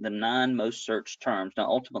least the 9 most searched terms. Now,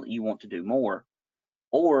 ultimately, you want to do more,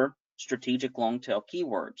 or strategic long tail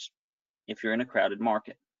keywords if you're in a crowded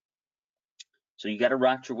market. So you got to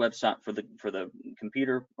write your website for the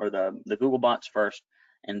computer or the Google bots first,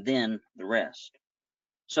 and then the rest.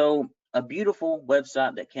 So a beautiful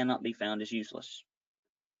website that cannot be found is useless.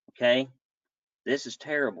 Okay? This is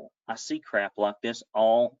terrible. I see crap like this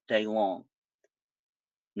all day long.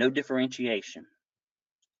 No differentiation.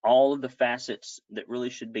 All of the facets that really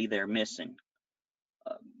should be there missing.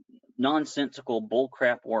 Nonsensical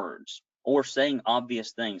bullcrap words, or saying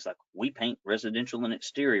obvious things like, we paint residential and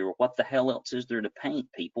exterior. What the hell else is there to paint,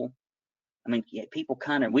 people? I mean, yeah, people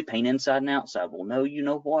we paint inside and outside. Well, no, you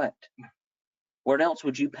know what? What else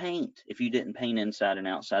would you paint if you didn't paint inside and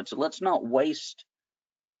outside? So let's not waste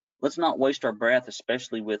our breath,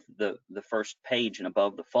 especially with the first page and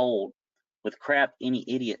above the fold, with crap any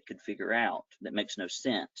idiot could figure out that makes no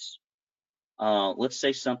sense. Let's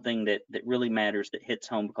say something that really matters, that hits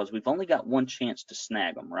home, because we've only got one chance to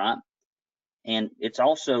snag them, right? And it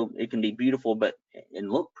can be beautiful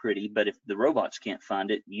and look pretty, but if the robots can't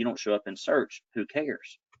find it, you don't show up in search, who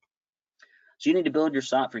cares? So you need to build your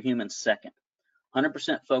site for humans second.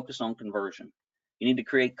 100% focus on conversion. You need to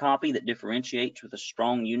create copy that differentiates with a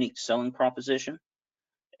strong, unique selling proposition.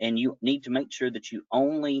 And you need to make sure that you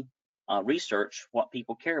only research what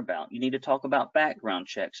people care about. You need to talk about background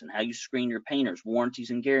checks and how you screen your painters,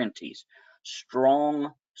 warranties and guarantees.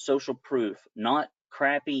 Strong social proof, not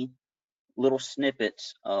crappy little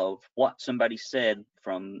snippets of what somebody said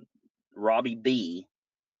from Robbie B.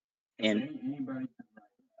 And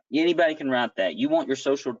anybody can write that. You want your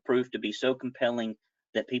social proof to be so compelling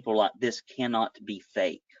that people are like, this cannot be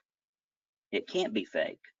fake. It can't be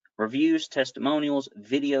fake. Reviews, testimonials,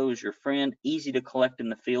 video is your friend, easy to collect in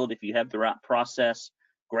the field if you have the right process,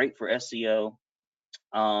 great for SEO.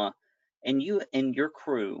 And you and your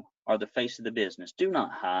crew are the face of the business. Do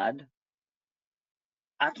not hide.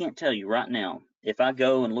 I can't tell you right now, if I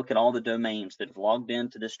go and look at all the domains that have logged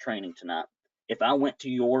into this training tonight, if I went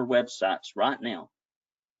to your websites right now,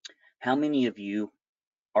 how many of you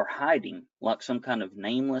are hiding like some kind of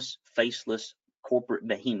nameless, faceless corporate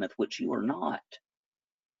behemoth, which you are not?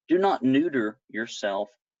 Do not neuter yourself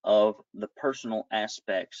of the personal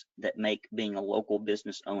aspects that make being a local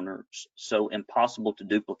business owner so impossible to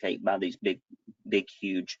duplicate by these big,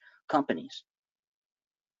 huge companies.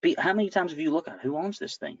 How many times have you looked at who owns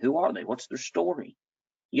this thing? Who are they? What's their story?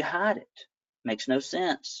 You hide it. Makes no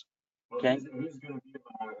sense. Okay. Who's going to be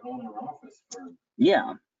my owner office for?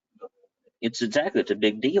 Yeah. It's a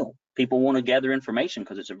big deal. People want to gather information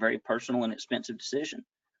because it's a very personal and expensive decision.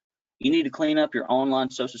 You need to clean up your online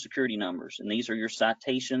social security numbers, and these are your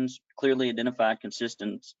citations, clearly identified,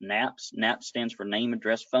 consistent NAPs. NAP stands for name,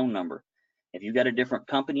 address, phone number. If you've got a different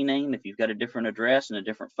company name, if you've got a different address and a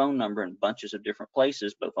different phone number in bunches of different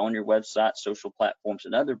places, both on your website, social platforms,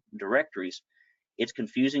 and other directories, it's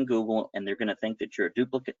confusing Google, and they're going to think that you're a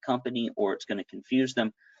duplicate company, or it's going to confuse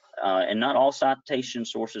them. And not all citation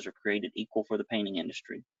sources are created equal for the painting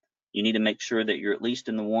industry. You need to make sure that you're at least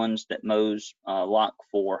in the ones that Mo's lock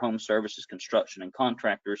for home services, construction, and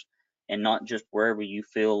contractors, and not just wherever you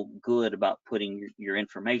feel good about putting your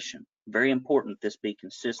information. Very important this be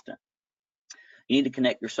consistent. You need to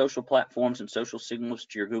connect your social platforms and social signals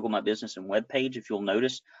to your Google My Business and web page. If you'll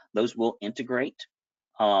notice, those will integrate.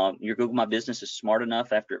 Your Google My Business is smart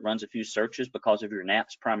enough after it runs a few searches because of your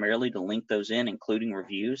NAPs primarily to link those in, including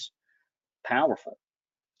reviews. Powerful.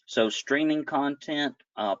 So streaming content,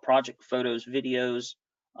 project photos, videos.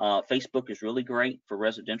 Facebook is really great for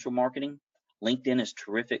residential marketing. LinkedIn is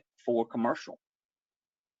terrific for commercial.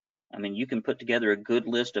 I mean, you can put together a good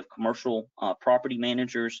list of commercial property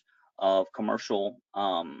managers, of commercial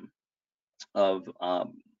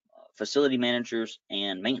facility managers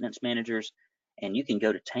and maintenance managers, and you can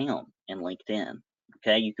go to town in LinkedIn.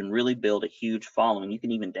 Okay, you can really build a huge following. You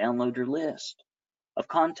can even download your list of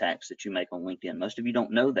contacts that you make on LinkedIn. Most of you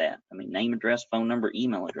don't know that. I mean, name, address, phone number,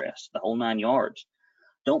 email address, the whole 9 yards.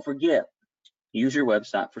 Don't forget, use your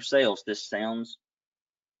website for sales.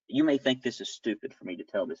 You may think this is stupid for me to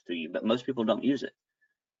tell this to you, but most people don't use it.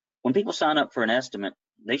 When people sign up for an estimate,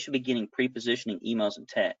 they should be getting pre-positioning emails and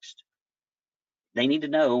text. They need to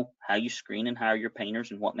know how you screen and hire your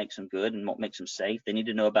painters and what makes them good and what makes them safe. They need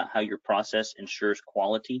to know about how your process ensures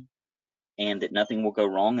quality and that nothing will go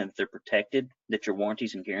wrong, and if they're protected, that your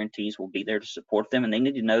warranties and guarantees will be there to support them. And they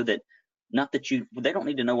need to know that, they don't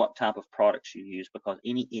need to know what type of products you use, because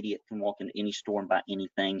any idiot can walk into any store and buy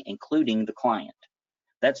anything, including the client.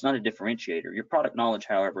 That's not a differentiator. Your product knowledge,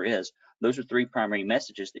 however, is. Those are 3 primary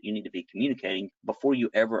messages that you need to be communicating before you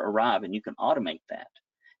ever arrive, and you can automate that.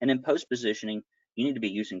 And in post-positioning, you need to be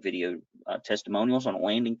using video testimonials on a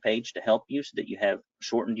landing page to help you, so that you have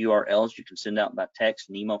shortened URLs you can send out by text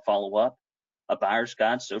and email follow-up. A buyer's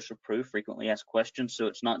guide, social proof, frequently asked questions. So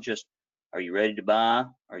it's not just, are you ready to buy?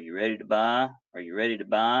 Are you ready to buy? Are you ready to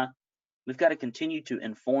buy? We've got to continue to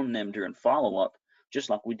inform them during follow-up, just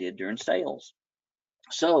like we did during sales.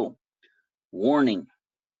 So, warning.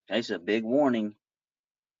 Okay, it's a big warning.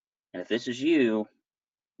 And if this is you,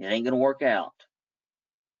 it ain't going to work out.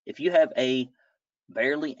 If you have a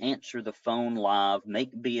barely answer the phone live,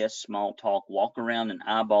 make BS small talk, walk around and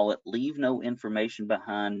eyeball it, leave no information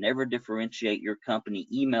behind, never differentiate your company,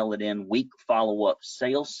 email it in, weak follow-up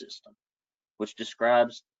sales system, which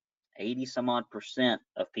describes 80 some odd %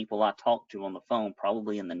 of people I talk to on the phone,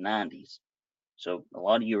 probably in the 90s. So a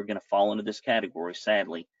lot of you are going to fall into this category,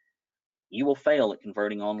 sadly. You will fail at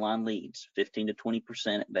converting online leads, 15 to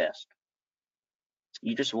 20% at best.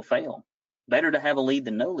 You just will fail. Better to have a lead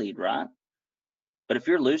than no lead, right? But if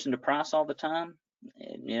you're losing to price all the time,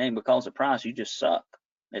 it ain't because of price, you just suck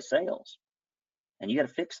at sales. And you got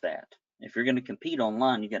to fix that. If you're going to compete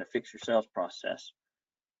online, you got to fix your sales process.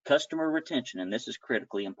 Customer retention, and this is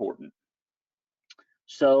critically important.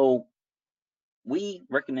 So we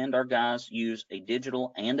recommend our guys use a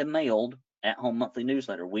digital and a mailed at-home monthly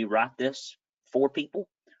newsletter. We write this for people.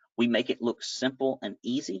 We make it look simple and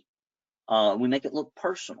easy. We make it look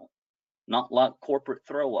personal, not like corporate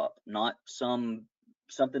throw up, not something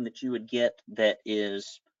that you would get that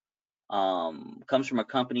is comes from a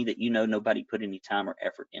company that nobody put any time or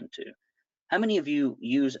effort into. How many of you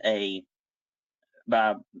use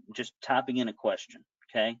by just typing in a question,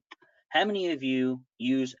 okay? How many of you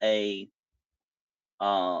use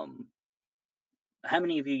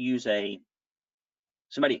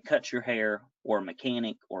somebody that cuts your hair, or a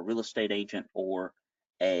mechanic, or a real estate agent, or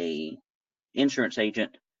a insurance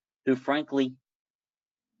agent who frankly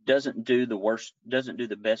doesn't do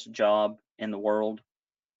the best job in the world,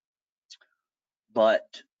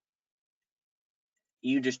 but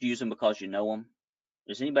you just use them because you know them?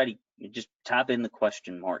 Does anybody, just type in the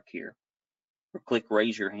question mark here, or click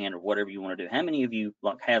raise your hand, or whatever you want to do. How many of you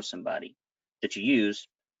have somebody that you use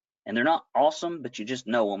and they're not awesome, but you just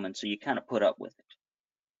know them, and so you kind of put up with it?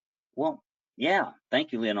 Well, yeah,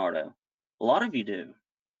 thank you, Leonardo. A lot of you do.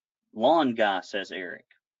 Lawn guy, says Eric.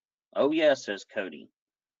 Oh yeah, says Cody.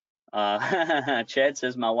 Chad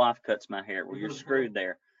says my wife cuts my hair. Well, you're screwed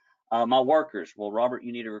there. My workers. Well, Robert,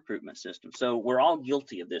 you need a recruitment system. So we're all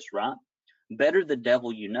guilty of this, right? Better the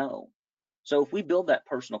devil you know. So if we build that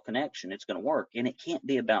personal connection, it's going to work, and it can't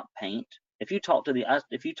be about paint. If you talk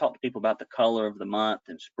to people about the color of the month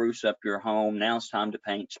and spruce up your home, now it's time to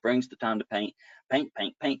paint. Spring's the time to paint. Paint,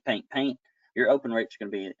 paint, paint, paint, paint. Your open rate's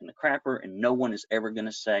going to be in the crapper, and no one is ever going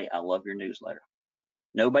to say, I love your newsletter.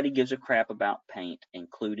 Nobody gives a crap about paint,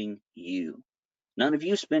 including you. None of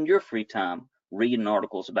you spend your free time reading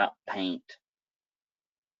articles about paint.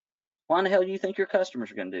 Why in the hell do you think your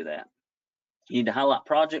customers are going to do that? You need to highlight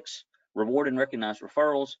projects, reward and recognize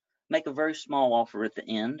referrals, make a very small offer at the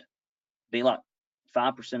end, be like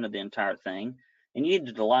 5% of the entire thing, and you need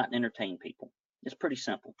to delight and entertain people. It's pretty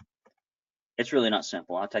simple. It's really not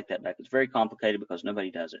simple. I take that back. It's very complicated because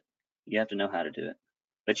nobody does it. You have to know how to do it,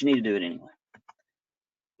 but you need to do it anyway.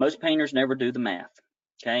 Most painters never do the math,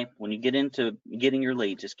 okay? When you get into getting your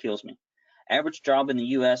leads, this kills me. Average job in the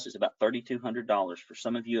U.S. is about $3,200. For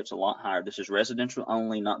some of you, it's a lot higher. This is residential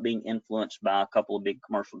only, not being influenced by a couple of big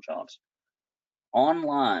commercial jobs.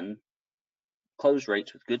 Online close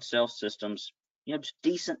rates with good sales systems, just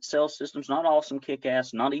decent sales systems, not awesome,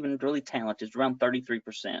 kick-ass, not even really talented, is around 33%,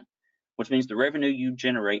 which means the revenue you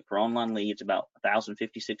generate per online lead is about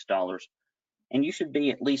 $1,056. And you should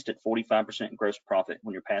be at least at 45% gross profit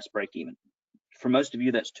when you're past break even. For most of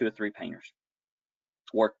you, that's 2 or 3 painters.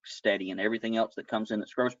 Work steady, and everything else that comes in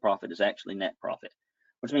that's gross profit is actually net profit,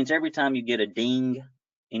 which means every time you get a ding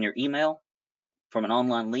in your email from an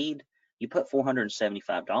online lead, you put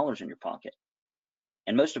 $475 in your pocket.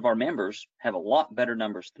 And most of our members have a lot better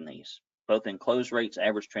numbers than these, both in close rates,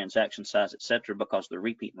 average transaction size, etc., because the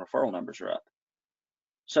repeat and referral numbers are up.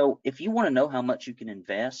 So if you want to know how much you can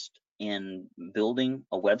invest in building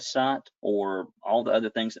a website or all the other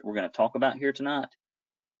things that we're going to talk about here tonight,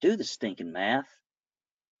 do the stinking math.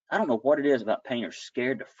 I don't know what it is about painters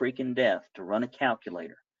scared to freaking death to run a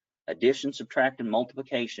calculator. Addition, subtract, and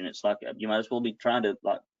multiplication. It's like you might as well be trying to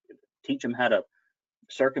teach them how to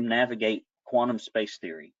circumnavigate quantum space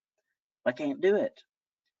theory. I can't do it.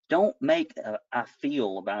 Don't make I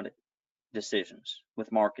feel about it decisions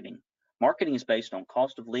with marketing. Marketing is based on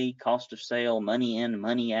cost of lead, cost of sale, money in,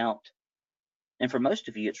 money out. And for most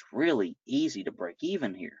of you, it's really easy to break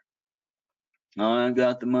even here. Oh, I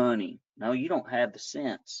got the money. No, you don't have the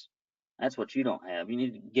sense. That's what you don't have. You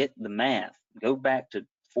need to get the math. Go back to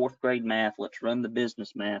 4th grade math. Let's run the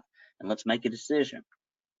business math, and let's make a decision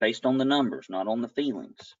based on the numbers, not on the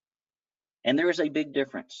feelings. And there is a big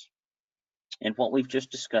difference in what we've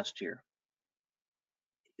just discussed here.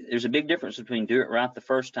 There's a big difference between do it right the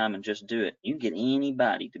first time and just do it. You can get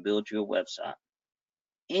anybody to build you a website.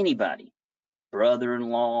 Anybody.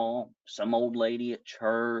 Brother-in-law, some old lady at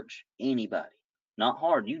church, anybody. Not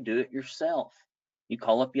hard. You do it yourself. You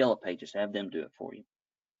call up Yellow Pages, have them do it for you.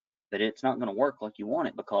 But it's not going to work like you want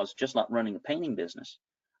it, because just like running a painting business,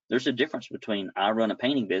 there's a difference between I run a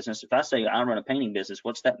painting business. If I say I run a painting business,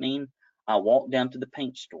 what's that mean? I walked down to the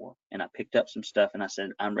paint store and I picked up some stuff and I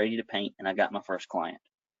said, I'm ready to paint, and I got my first client.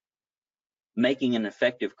 Making an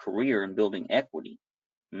effective career and building equity.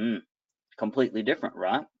 Completely different,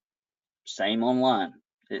 right? Same online,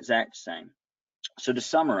 exact same. So to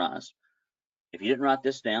summarize, if you didn't write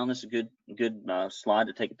this down, this is a good slide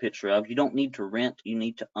to take a picture of. You don't need to rent, you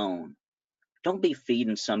need to own. Don't be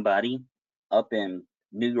feeding somebody up in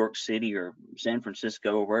New York City or San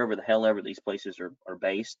Francisco or wherever the hell ever these places are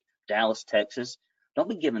based, Dallas, Texas. Don't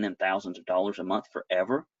be giving them thousands of dollars a month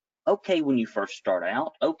forever. Okay, when you first start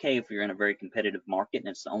out, okay if you're in a very competitive market and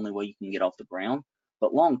it's the only way you can get off the ground,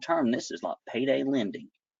 but long term, this is like payday lending.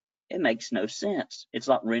 It makes no sense. It's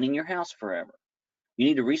like renting your house forever. You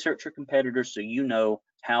need to research your competitors so you know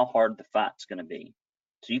how hard the fight's going to be,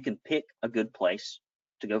 so you can pick a good place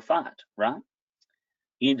to go fight, right?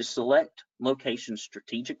 You need to select locations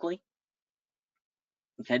strategically.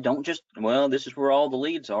 Okay, don't just, well, this is where all the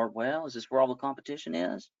leads are. Well, is this where all the competition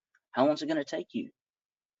is? How long is it going to take you?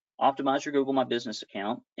 Optimize your Google My Business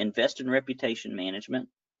account. Invest in reputation management,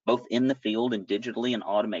 both in the field and digitally and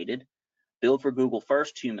automated. Build for Google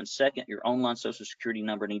first, humans second. Your online social security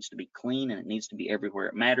number needs to be clean and it needs to be everywhere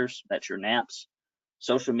it matters. That's your naps.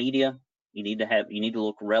 Social media, you need to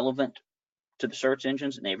look relevant to the search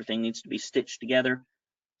engines, and everything needs to be stitched together.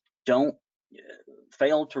 Don't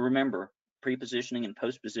fail to remember pre-positioning and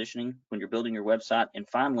post-positioning when you're building your website. And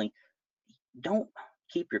finally, don't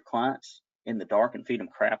keep your clients in the dark and feed them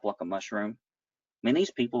crap like a mushroom. I mean,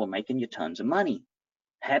 these people are making you tons of money.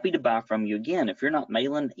 Happy to buy from you. Again, if you're not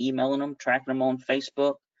mailing, emailing them, tracking them on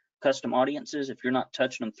Facebook, custom audiences, if you're not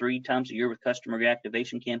touching them 3 times a year with customer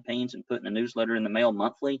reactivation campaigns and putting a newsletter in the mail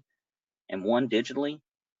monthly and one digitally,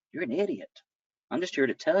 you're an idiot. I'm just here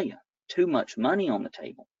to tell you, too much money on the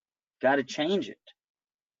table. Got to change it.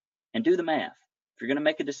 And do the math. If you're going to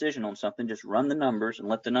make a decision on something, just run the numbers and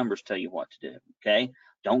let the numbers tell you what to do, okay?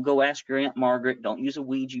 Don't go ask your Aunt Margaret. Don't use a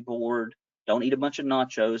Ouija board. Don't eat a bunch of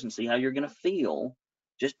nachos and see how you're going to feel.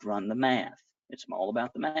 Just run the math. It's all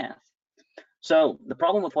about the math. So the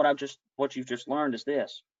problem with what you've just learned is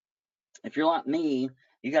this. If you're like me,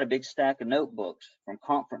 you got a big stack of notebooks from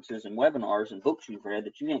conferences and webinars and books you've read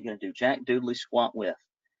that you ain't going to do jack doodly squat with.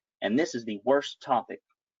 And this is the worst topic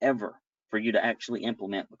ever for you to actually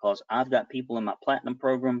implement, because I've got people in my platinum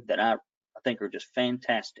program that I think are just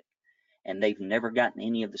fantastic, and they've never gotten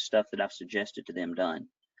any of the stuff that I've suggested to them done.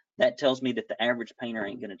 That tells me that the average painter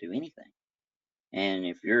ain't going to do anything. And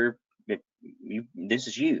if this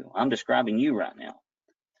is you, I'm describing you right now.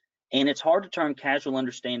 And it's hard to turn casual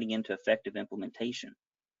understanding into effective implementation.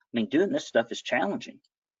 I mean, doing this stuff is challenging.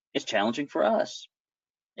 It's challenging for us.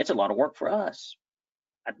 It's a lot of work for us.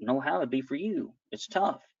 I don't know how it'd be for you. It's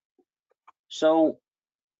tough. So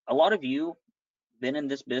a lot of you been in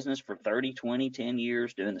this business for 30, 20, 10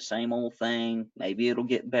 years doing the same old thing. Maybe it'll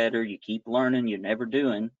get better. You keep learning, you're never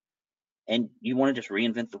doing, and you want to just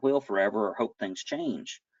reinvent the wheel forever or hope things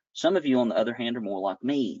change. Some of you, on the other hand, are more like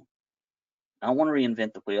me. I want to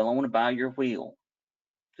reinvent the wheel. I want to buy your wheel,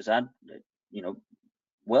 because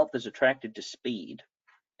wealth is attracted to speed,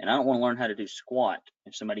 and I don't want to learn how to do squat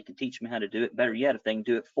if somebody can teach me how to do it. Better yet, if they can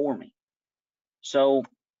do it for me. So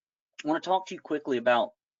I want to talk to you quickly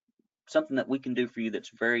about something that we can do for you that's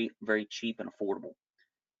very, very cheap and affordable.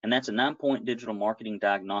 And that's a 9-point digital marketing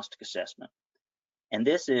diagnostic assessment. And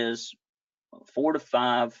this is 4 to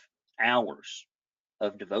 5 hours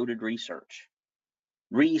of devoted research.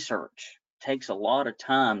 Research takes a lot of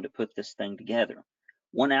time to put this thing together.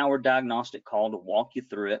 1 hour diagnostic call to walk you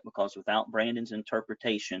through it, because without Brandon's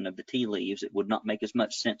interpretation of the tea leaves, it would not make as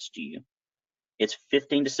much sense to you. It's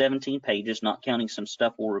 15 to 17 pages, not counting some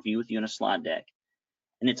stuff we'll review with you in a slide deck.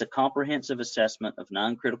 And it's a comprehensive assessment of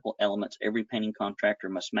 9 critical elements every painting contractor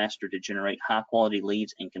must master to generate high quality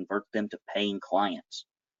leads and convert them to paying clients.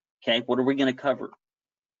 Okay, what are we going to cover?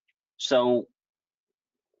 So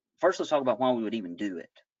first, let's talk about why we would even do it.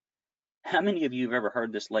 How many of you have ever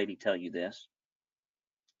heard this lady tell you this?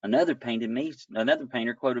 Another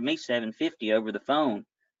painter quoted me $750 over the phone,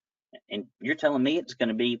 and you're telling me it's going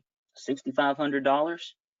to be $6,500?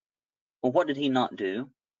 Well, what did he not do?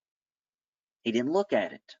 He didn't look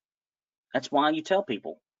at it. That's why you tell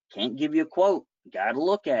people, can't give you a quote, got to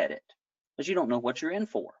look at it, because you don't know what you're in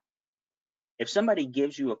for. If somebody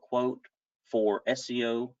gives you a quote for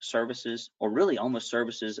SEO services, or really almost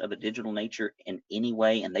services of a digital nature in any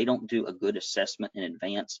way, and they don't do a good assessment in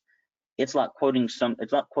advance, it's like quoting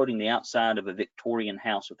the outside of a Victorian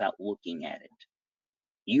house without looking at it.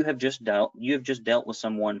 You have just dealt with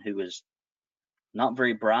someone who is not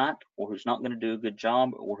very bright, or who's not going to do a good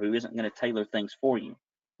job, or who isn't going to tailor things for you,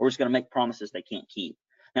 or is going to make promises they can't keep.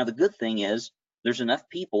 Now, the good thing is There's enough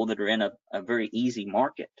people that are in a very easy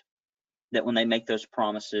market that when they make those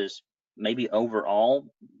promises, maybe overall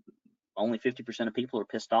only 50% of people are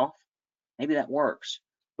pissed off. Maybe that works,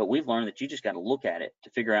 but we've learned that you just got to look at it to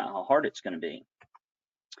figure out how hard it's going to be.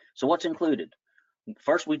 So what's included?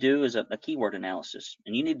 First we do is a keyword analysis,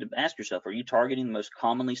 and you need to ask yourself, are you targeting the most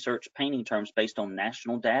commonly searched painting terms based on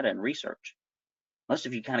national data and research? Most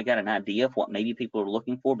of you kind of got an idea of what maybe people are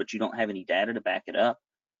looking for, but you don't have any data to back it up.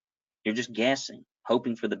 You're just guessing,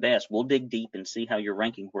 hoping for the best. We'll dig deep and see how you're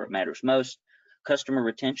ranking where it matters most. Customer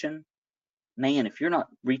retention, man, if you're not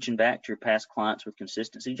reaching back to your past clients with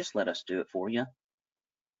consistency, just let us do it for you.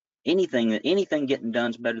 Anything getting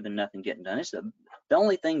done is better than nothing getting done. It's the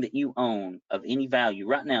only thing that you own of any value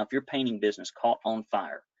right now. If your painting business caught on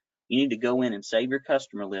fire, you need to go in and save your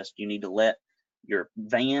customer list. You need to let your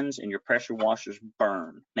vans and your pressure washers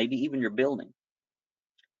burn, maybe even your building.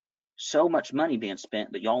 So much money being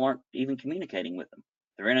spent, but y'all aren't even communicating with them.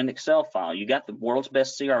 They're in an Excel file. You got the world's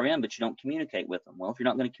best CRM, but you don't communicate with them. Well, if you're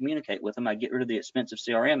not going to communicate with them, I'd get rid of the expensive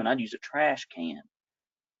CRM and I'd use a trash can,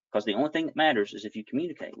 because the only thing that matters is if you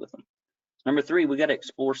communicate with them. Number 3, we got to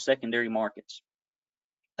explore secondary markets.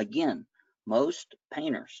 Again, most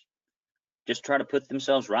painters just try to put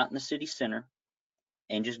themselves right in the city center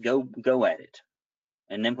and just go at it.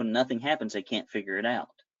 And then when nothing happens, they can't figure it out.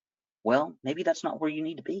 Well, maybe that's not where you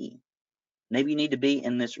need to be. Maybe you need to be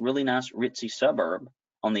in this really nice ritzy suburb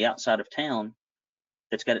on the outside of town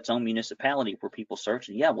that's got its own municipality where people search.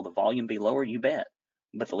 And yeah, will the volume be lower? You bet.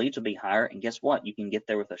 But the leads will be higher. And guess what? You can get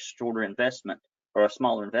there with a shorter investment, or a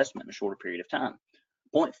smaller investment in a shorter period of time.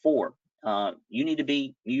 Point 4, you need to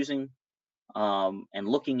be using and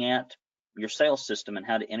looking at your sales system and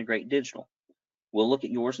how to integrate digital. We'll look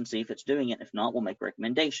at yours and see if it's doing it. If not, we'll make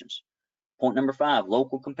recommendations. Point number 5,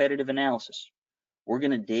 local competitive analysis. We're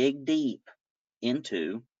going to dig deep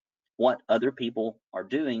into what other people are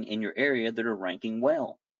doing in your area that are ranking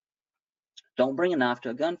well. Don't bring a knife to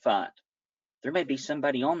a gunfight. There may be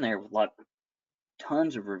somebody on there with like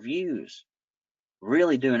tons of reviews,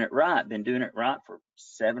 really doing it right, been doing it right for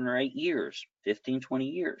 7 or 8 years, 15, 20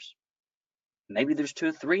 years. Maybe there's 2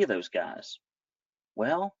 or 3 of those guys.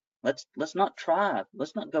 Well, let's not try.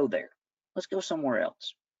 Let's not go there. Let's go somewhere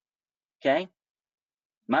else. Okay?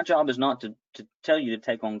 My job is not to tell you to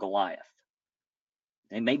take on Goliath.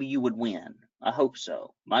 And maybe you would win. I hope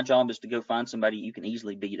so. My job is to go find somebody you can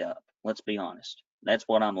easily beat up. Let's be honest. That's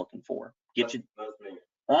what I'm looking for. That's me.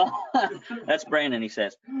 That's Brandon, he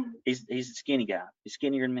says. He's a skinny guy. He's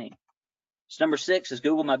skinnier than me. So number 6 is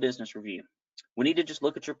Google My Business Review. We need to just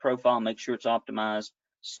look at your profile and make sure it's optimized.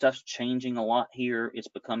 Stuff's changing a lot here. It's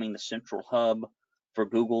becoming the central hub for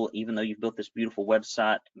Google. Even though you've built this beautiful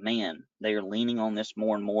website, man, they are leaning on this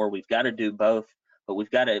more and more. We've got to do both, but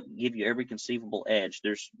we've got to give you every conceivable edge.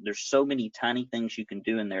 There's so many tiny things you can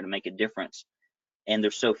do in there to make a difference, and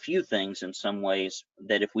there's so few things in some ways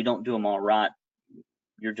that if we don't do them all right,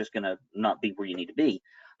 you're just going to not be where you need to be.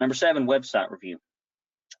 Number 7, website review.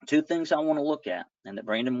 2 things I want to look at, and that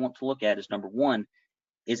Brandon wants to look at, is number 1,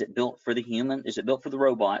 is it built for the human? Is it built for the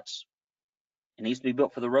robots? It needs to be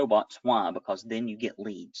built for the robots. Why? Because then you get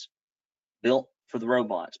leads. Built for the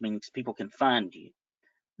robots means people can find you.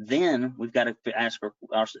 Then we've got to ask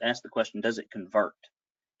the question, does it convert?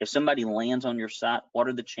 If somebody lands on your site, what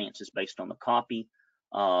are the chances based on the copy,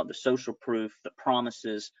 the social proof, the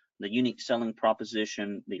promises, the unique selling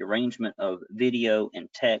proposition, the arrangement of video and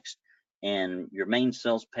text, and your main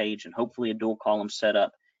sales page, and hopefully a dual column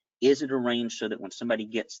setup? Is it arranged so that when somebody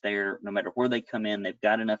gets there, no matter where they come in, they've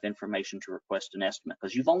got enough information to request an estimate?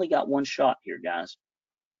 Because you've only got one shot here, guys.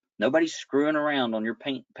 Nobody's screwing around on your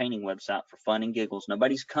painting website for fun and giggles.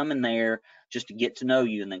 Nobody's coming there just to get to know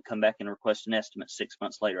you and then come back and request an estimate 6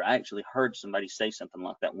 months later. I actually heard somebody say something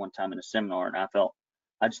like that one time in a seminar, and I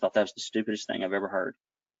just thought that was the stupidest thing I've ever heard.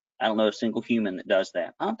 I don't know a single human that does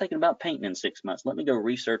that. I'm thinking about painting in 6 months. Let me go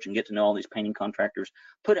research and get to know all these painting contractors,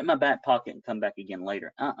 put it in my back pocket and come back again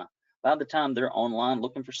later. By the time they're online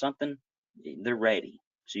looking for something, they're ready.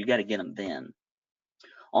 So you got to get them then.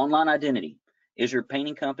 Online identity. Is your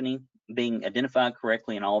painting company being identified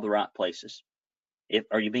correctly in all the right places?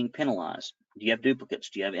 Are you being penalized? Do you have duplicates?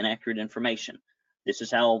 Do you have inaccurate information? This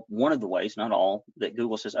is how, one of the ways, not all, that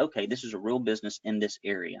Google says, okay, this is a real business in this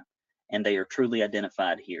area, and they are truly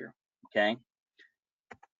identified here, okay? And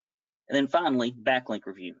then finally, backlink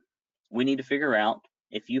review. We need to figure out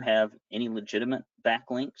if you have any legitimate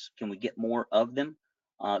backlinks. Can we get more of them?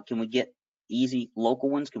 Can we get easy local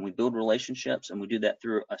ones? Can we build relationships? And we do that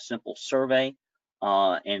through a simple survey.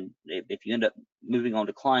 And if you end up moving on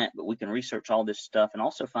to client, but we can research all this stuff and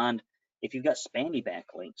also find if you've got spammy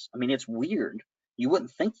backlinks. I mean, it's weird. You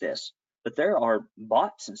wouldn't think this, But there are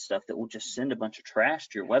bots and stuff that will just send a bunch of trash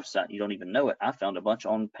to your website. You don't even know it. I found a bunch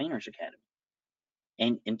on Painters Academy.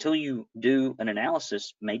 And until you do an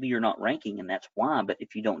analysis, maybe you're not ranking, and that's why. But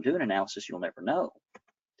if you don't do an analysis, you'll never know.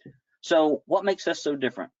 So what makes us so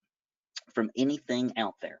different from anything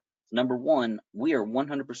out there? Number one, we are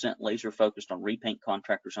 100% laser focused on repaint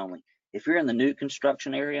contractors only. If you're in the new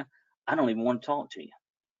construction area, I don't even want to talk to you.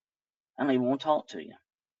 I don't even want to talk to you.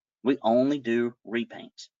 We only do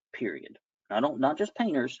repaints, period. Not just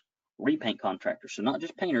painters, repaint contractors. So not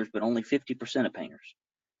just painters, but only 50% of painters.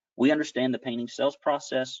 We understand the painting sales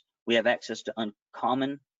process. We have access to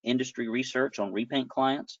uncommon industry research on repaint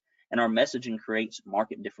clients, and our messaging creates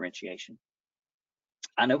market differentiation.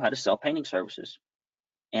 I know how to sell painting services,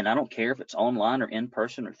 and I don't care if it's online or in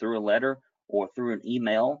person or through a letter or through an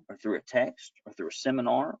email or through a text or through a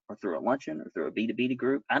seminar or through a luncheon or through a B2B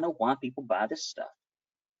group. I know why people buy this stuff,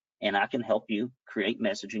 and I can help you create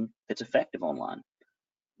messaging that's effective online.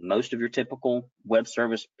 Most of your typical web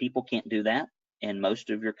service people can't do that, and most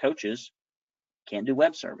of your coaches can't do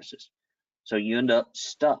web services. So you end up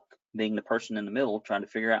stuck being the person in the middle trying to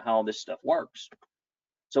figure out how all this stuff works.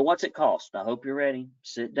 So what's it cost? I hope you're ready.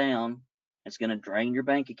 Sit down. It's going to drain your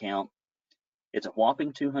bank account. It's a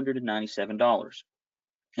whopping $297.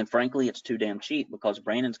 And frankly, it's too damn cheap because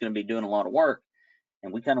Brandon's going to be doing a lot of work.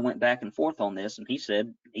 And we kind of went back and forth on this, and he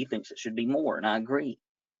said he thinks it should be more, and I agree.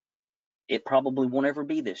 It probably won't ever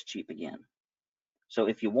be this cheap again. So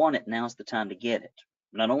if you want it, now's the time to get it.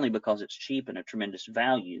 Not only because it's cheap and a tremendous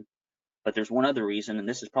value, but there's one other reason, and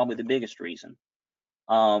this is probably the biggest reason.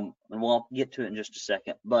 And we'll get to it in just a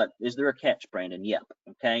second. But is there a catch, Brandon? Yep.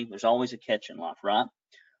 Okay. There's always a catch in life, right?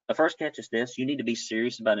 The first catch is this: you need to be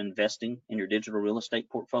serious about investing in your digital real estate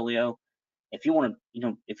portfolio. If you want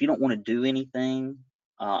to, if you don't want to do anything,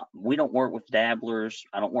 we don't work with dabblers.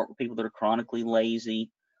 I don't work with people that are chronically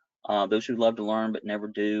lazy, those who love to learn but never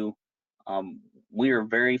do. We are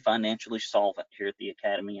very financially solvent here at the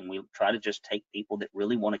Academy, and we try to just take people that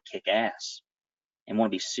really want to kick ass and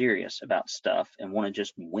want to be serious about stuff and want to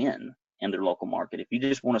just win in their local market. If you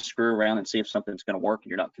just want to screw around and see if something's going to work and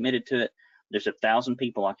you're not committed to it, there's 1,000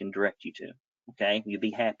 people I can direct you to. Okay, you'll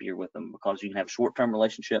be happier with them because you can have a short-term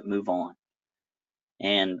relationship, move on,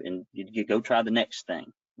 and you go try the next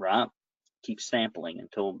thing, right? Keep sampling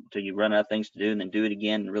until you run out of things to do, and then do it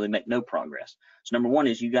again and really make no progress. So number one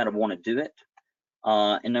is you got to want to do it.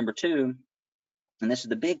 And number two, and this is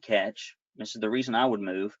the big catch, this is the reason I would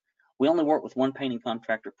move, we only work with one painting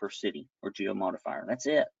contractor per city or geomodifier. That's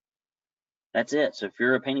it. That's it. So if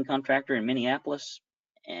you're a painting contractor in Minneapolis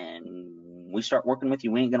and we start working with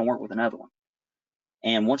you, we ain't going to work with another one.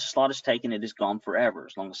 And once a slot is taken, it is gone forever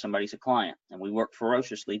as long as somebody's a client. And we work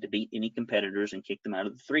ferociously to beat any competitors and kick them out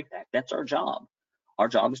of the 3-pack. That's our job. Our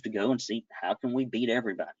job is to go and see how can we beat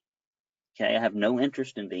everybody. Okay, I have no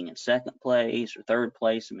interest in being in second place or third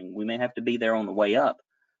place. I mean, we may have to be there on the way up,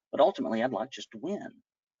 but ultimately I'd like just to win.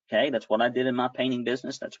 Okay, that's what I did in my painting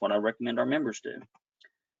business. That's what I recommend our members do.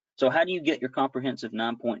 So how do you get your comprehensive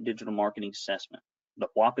 9-point digital marketing assessment? The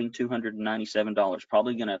whopping $297,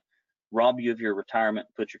 probably going to rob you of your retirement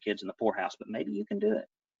and put your kids in the poorhouse, but maybe you can do it.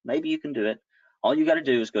 Maybe you can do it. All you got to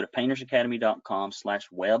do is go to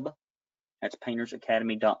paintersacademy.com/web. That's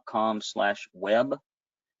paintersacademy.com/web.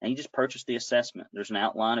 And you just purchase the assessment. There's an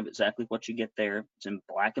outline of exactly what you get there. It's in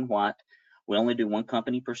black and white. We only do one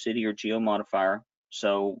company per city or geomodifier.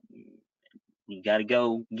 So you got to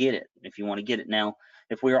go get it if you want to get it. Now,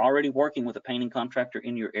 if we are already working with a painting contractor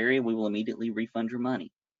in your area, we will immediately refund your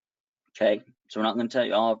money. Okay, so we're not going to tell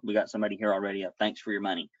you, oh, we got somebody here already. Thanks for your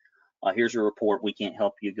money. Here's your report. We can't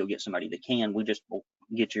help you. Go get somebody that can. We just will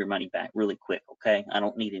get your money back really quick. Okay, I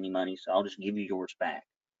don't need any money, so I'll just give you yours back.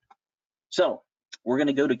 So we're going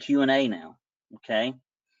to go to Q&A now. Okay,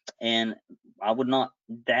 and I would not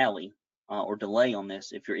dally or delay on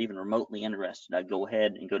this. If you're even remotely interested, I'd go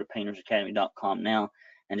ahead and go to paintersacademy.com now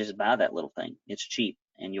and just buy that little thing. It's cheap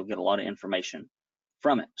and you'll get a lot of information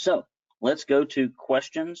from it. So let's go to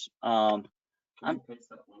questions. I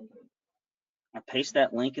paste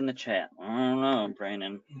that link in the chat. I don't know,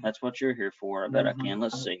 Brandon. That's what you're here for. I bet I can.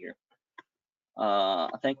 Let's see here. I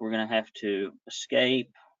think we're going to have to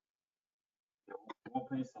escape. We'll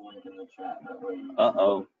paste the link in the chat. That way.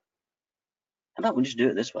 Uh-oh. How about we just do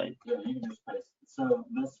it this way? Yeah, you can just paste it. So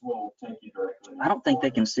this will take you directly. I don't think they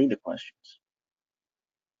can see the questions.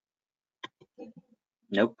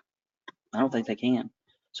 Nope. I don't think they can.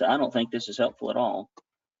 So I don't think this is helpful at all.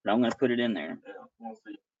 But I'm going to put it in there. Yeah, we'll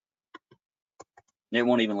see. They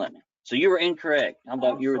won't even let me. So you were incorrect. I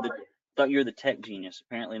thought you were the tech genius.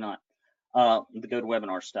 Apparently not. The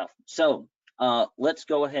GoToWebinar stuff. So let's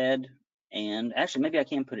go ahead And actually, maybe I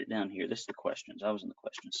can put it down here. This is the questions. I was in the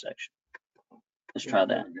questions section. Let's try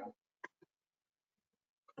that.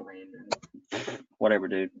 Whatever,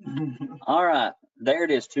 dude. All right, there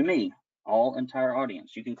it is to me, all entire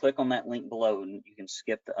audience. You can click on that link below and you can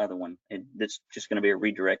skip the other one. It's just going to be a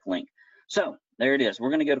redirect link. So there it is. We're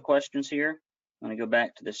going to go to questions here. I'm going to go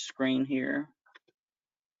back to this screen here.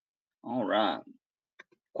 All right,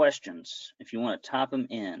 questions, if you want to type them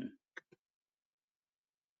in.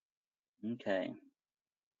 Okay,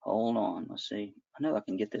 hold on. Let's see. I know I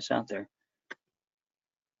can get this out there.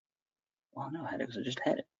 Well, I know I had it because I just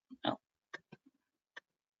had it. Oh.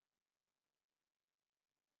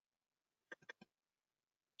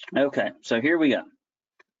 Okay, so here we go.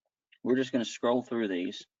 We're just going to scroll through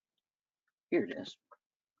these. Here it is.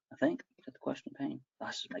 I think. Is that the question pane? Oh,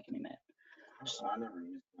 this is making me mad.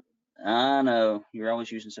 I know. You're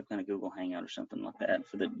always using some kind of Google Hangout or something like that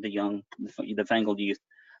for the young, the fangled youth.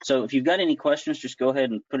 So if you've got any questions, just go ahead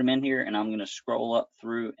and put them in here, and I'm going to scroll up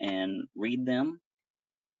through and read them.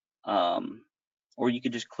 Or you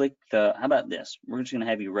could just click the, how about this? We're just going to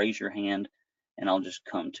have you raise your hand, and I'll just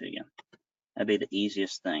come to you. That'd be the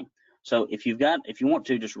easiest thing. So if you want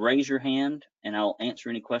to, just raise your hand, and I'll answer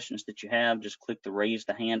any questions that you have. Just click the raise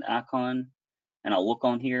the hand icon, and I'll look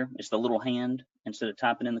on here. It's the little hand instead of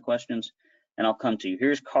typing in the questions, and I'll come to you.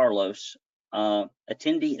 Here's Carlos.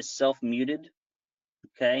 Attendee is self-muted.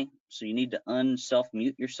 Okay, so you need to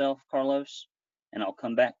unself-mute yourself, Carlos, and I'll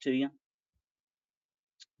come back to you.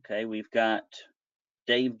 Okay, we've got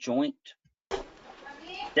Dave Joint.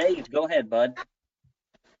 Dave, go ahead, bud.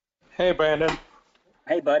 Hey, Brandon.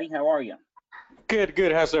 Hey, buddy, how are you? Good,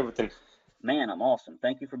 good. How's everything? Man, I'm awesome.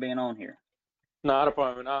 Thank you for being on here. Not a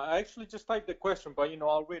problem. I actually just typed the question, but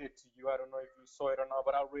I'll read it to you. I don't know if you saw it or not,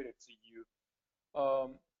 but I'll read it to you.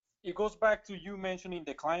 It goes back to you mentioning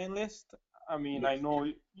the client list. I mean, I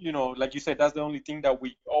know, like you said, that's the only thing that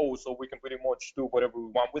we owe, so we can pretty much do whatever we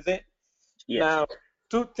want with it. Yes. Now,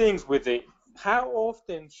 two things with it. How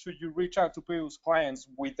often should you reach out to previous clients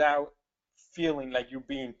without feeling like you're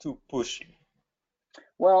being too pushy?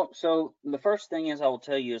 Well, so the first thing is I will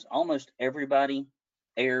tell you is almost everybody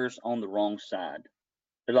errs on the wrong side.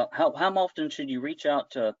 They're like, how often should you reach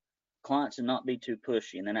out to clients and not be too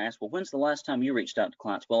pushy? And then I ask, well, when's the last time you reached out to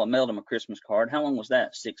clients? Well, I mailed them a Christmas card. How long was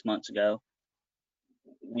that? 6 months ago.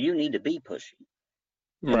 You need to be pushy.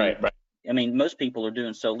 Right. I mean, most people are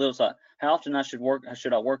doing so little. It's like, how often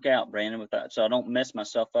should I work out, Brandon, with that, so I don't mess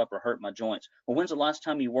myself up or hurt my joints? Well, when's the last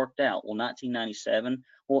time you worked out? Well, 1997.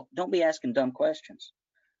 Well, don't be asking dumb questions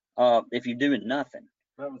if you're doing nothing.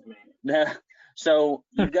 That was me. So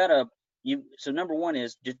so number one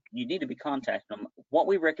is just, you need to be contacting them. What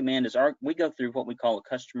we recommend is we go through what we call a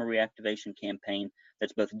customer reactivation campaign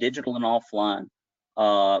that's both digital and offline.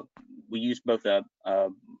 We use both a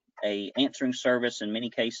answering service in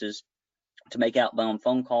many cases to make outbound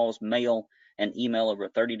phone calls, mail, and email over a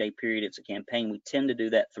 30-day period. It's a campaign. We tend to do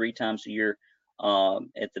that 3 times a year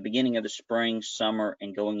at the beginning of the spring, summer,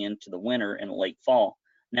 and going into the winter and late fall.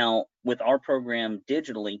 Now, with our program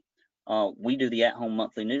digitally, we do the at-home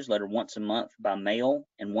monthly newsletter once a month by mail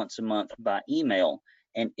and once a month by email.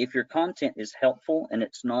 And if your content is helpful and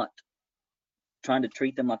it's not trying to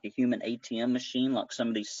treat them like a human ATM machine, like some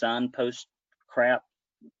of these signpost crap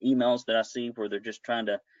emails that I see where they're just trying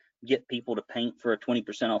to get people to paint for a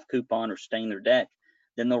 20% off coupon or stain their deck,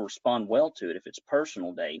 then they'll respond well to it if it's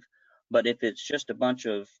personal, Dave. But if it's just a bunch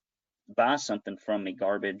of buy something from me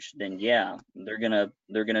garbage, then yeah, they're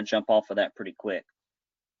gonna jump off of that pretty quick.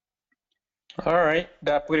 All right,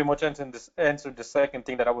 that pretty much answered the second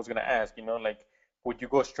thing that I was gonna ask. Like, would you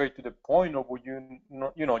go straight to the point, or would you,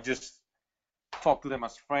 just talk to them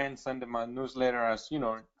as friends, send them a newsletter as,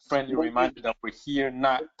 friendly reminder that we're here,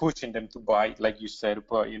 not pushing them to buy, like you said,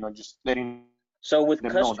 but just letting. So with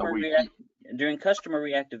during customer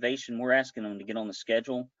reactivation, we're asking them to get on the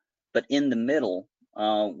schedule, but in the middle,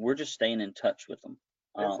 we're just staying in touch with them.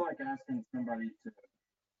 It's like asking somebody to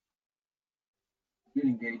get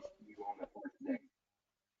engaged to you on the first day.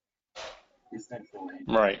 Essentially.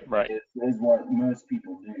 Right. Is what most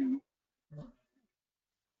people do. So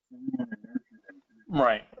we want to nurture them.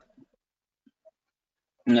 Right.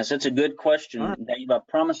 Yes, that's a good question, Right. Dave. I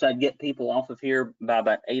promised I'd get people off of here by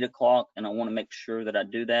about 8 o'clock, and I want to make sure that I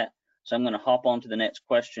do that. So I'm going to hop on to the next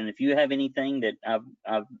question. If you have anything that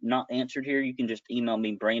I've not answered here, you can just email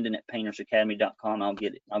me, Brandon@paintersacademy.com. I'll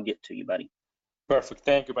get to you, buddy. Perfect.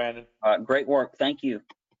 Thank you, Brandon. Great work. Thank you.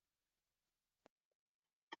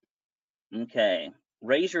 Okay,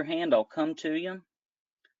 raise your hand. I'll come to you.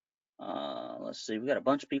 Let's see. We got a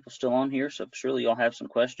bunch of people still on here, so surely y'all have some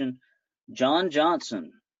question. John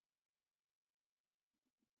Johnson.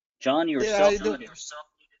 John, you were Yeah, how you doing? self-muted.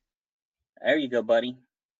 There you go, buddy.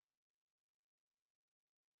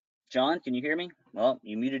 John, can you hear me? Well,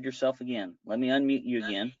 you muted yourself again. Let me unmute you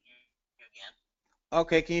again.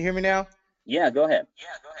 Okay, can you hear me now? Yeah, go ahead.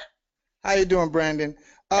 How you doing, Brandon?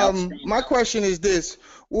 Outstanding. My question is this: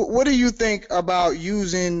 what do you think about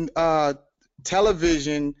using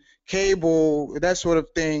television, cable, that sort of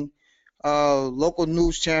thing, local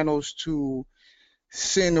news channels to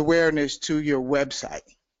send awareness to your website?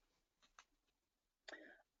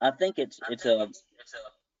 I think it's a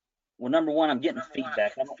well, number one, I'm getting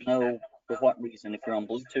feedback. I don't know for what reason, if you're on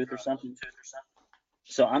Bluetooth or something.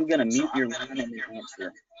 So I'm gonna mute your line and then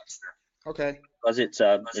answer Okay. because it's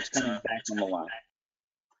coming back on the line.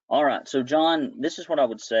 All right, so John, this is what I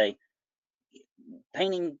would say.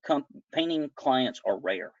 Painting clients are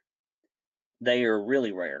rare. They are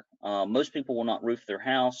really rare. Most people will not roof their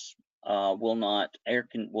house, will not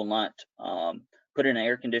put in an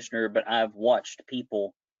air conditioner, but I've watched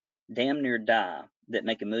people damn near die that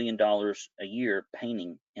make $1 million a year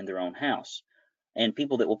painting in their own house. And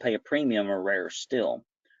people that will pay a premium are rare still.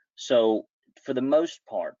 So for the most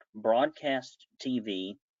part, broadcast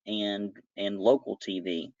TV and local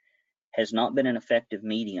TV has not been an effective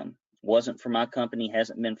medium. Wasn't for my company,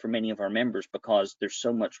 hasn't been for many of our members because there's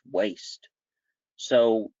so much waste.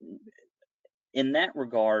 So in that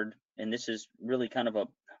regard, and this is really kind of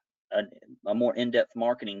a more in-depth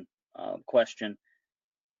marketing question,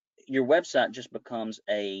 your website just becomes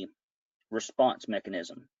a response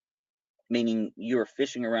mechanism, meaning you're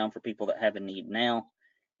fishing around for people that have a need now,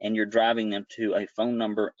 and you're driving them to a phone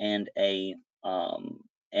number and a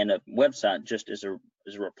website just as a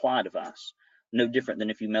reply device. No different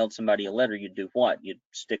than if you mailed somebody a letter, you'd do what? You'd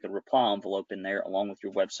stick a reply envelope in there along with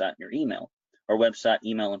your website and your email, or website,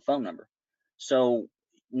 email, and phone number. So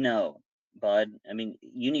no, bud, I mean,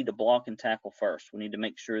 you need to block and tackle first. We need to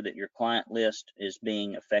make sure that your client list is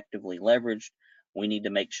being effectively leveraged. We need to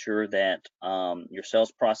make sure that your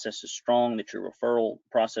sales process is strong, that your referral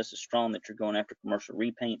process is strong, that you're going after commercial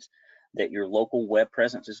repaints, that your local web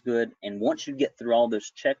presence is good. And once you get through all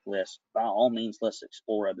those checklists, by all means, let's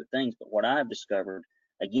explore other things. But what I've discovered,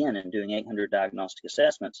 again, in doing 800 diagnostic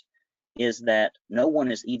assessments, is that no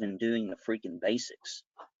one is even doing the freaking basics.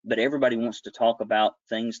 But everybody wants to talk about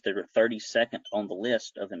things that are 32nd on the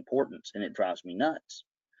list of importance, and it drives me nuts.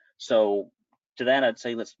 So to that, I'd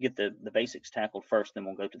say let's get the basics tackled first, then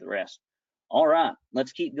we'll go to the rest. All right,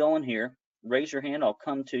 let's keep going here. Raise your hand, I'll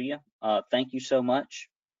come to you. Thank you so much.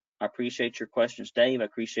 I appreciate your questions, Dave. I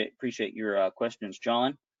appreciate your questions,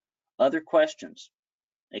 John. Other questions?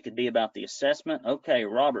 It could be about the assessment. Okay,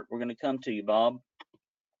 Robert, we're going to come to you, Bob.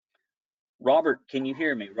 Robert, can you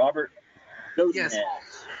hear me? Robert, Yes.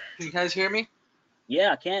 Can you guys hear me?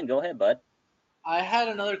 Yeah, I can. Go ahead, bud. I had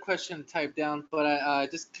another question typed down, but I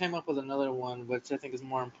just came up with another one, which I think is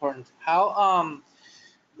more important. How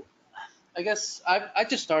I guess I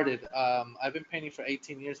just started. I've been painting for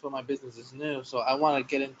 18 years, but my business is new, so I want to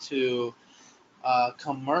get into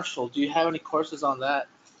commercial. Do you have any courses on that?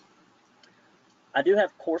 I do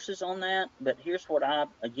have courses on that, but here's what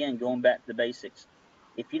again, going back to the basics.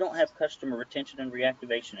 If you don't have customer retention and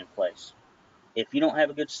reactivation in place, if you don't have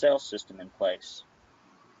a good sales system in place,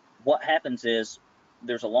 what happens is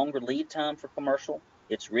there's a longer lead time for commercial.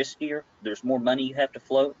 It's riskier. There's more money you have to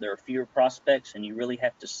float. There are fewer prospects, and you really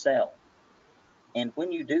have to sell. And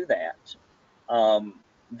when you do that,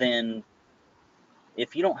 then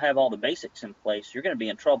if you don't have all the basics in place, you're going to be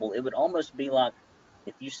in trouble. It would almost be like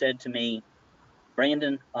if you said to me,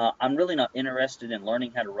 Brandon, I'm really not interested in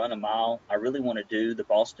learning how to run a mile. I really want to do the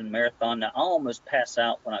Boston Marathon. Now, I almost pass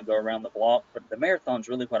out when I go around the block, but the marathon's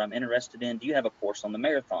really what I'm interested in. Do you have a course on the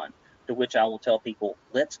marathon? To which I will tell people,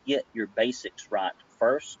 let's get your basics right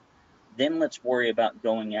first, then let's worry about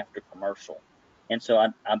going after commercial. And so I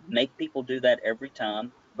make people do that every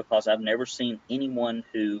time because I've never seen anyone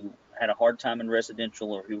who had a hard time in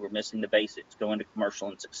residential or who were missing the basics go into commercial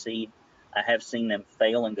and succeed. I have seen them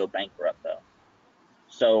fail and go bankrupt, though.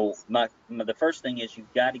 So the first thing is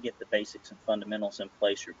you've got to get the basics and fundamentals in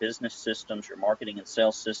place, your business systems, your marketing and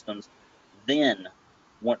sales systems. Then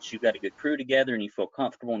once you've got a good crew together and you feel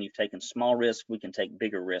comfortable and you've taken small risks, we can take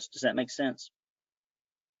bigger risks. Does that make sense?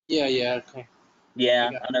 Yeah, okay. Yeah,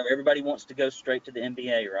 I know everybody wants to go straight to the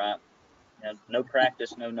NBA, right? You know, no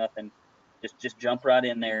practice, no nothing. Just jump right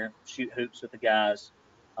in there, shoot hoops with the guys.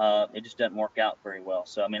 It just doesn't work out very well.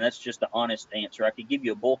 So, I mean, that's just the honest answer. I could give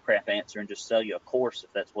you a bullcrap answer and just sell you a course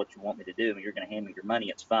if that's what you want me to do, and you're going to hand me your money,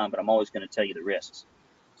 it's fine, but I'm always going to tell you the risks.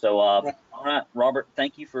 So, Right. All right, Robert,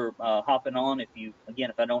 thank you for hopping on. If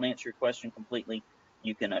I don't answer your question completely,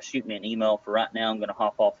 you can shoot me an email. For right now, I'm going to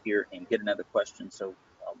hop off here and get another question. So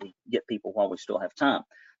we get people while we still have time.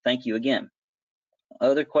 Thank you again.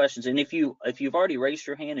 Other questions? And if you've already raised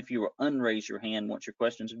your hand, if you will unraise your hand once your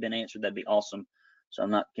questions have been answered, that'd be awesome. So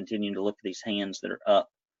I'm not continuing to look at these hands that are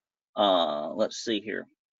up. Let's see here.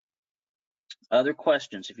 Other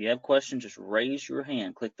questions? If you have questions, just raise your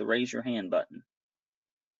hand. Click the raise your hand button.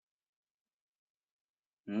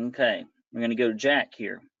 Okay, we're going to go to Jack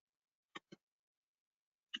here.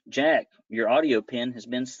 Jack, your audio pin has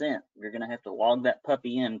been sent. You're going to have to log that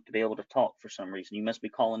puppy in to be able to talk for some reason. You must be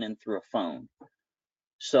calling in through a phone.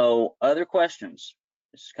 So, other questions?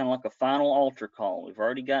 This is kind of like a final altar call. We've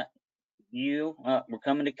already got you. We're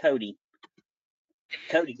coming to Cody.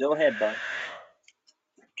 Cody, go ahead, bud.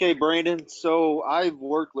 Okay, Brandon. So I've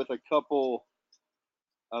worked with a couple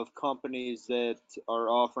of companies that are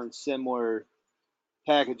offering similar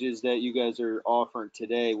packages that you guys are offering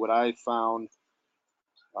today. What I've found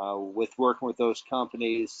with working with those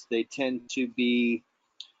companies, they tend to be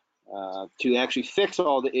to actually fix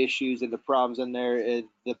all the issues and the problems in there.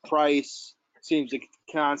 The price seems to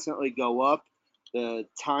constantly go up. The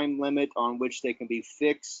time limit on which they can be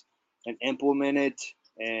fixed and implemented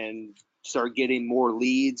and start getting more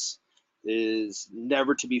leads is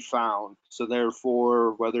never to be found. So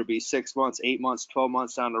therefore, whether it be 6 months, 8 months, 12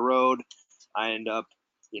 months down the road, I end up,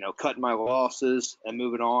 cutting my losses and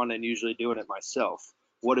moving on and usually doing it myself.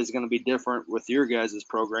 What is going to be different with your guys'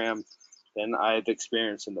 program than I've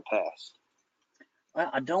experienced in the past? Well,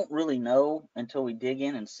 I don't really know until we dig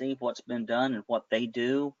in and see what's been done and what they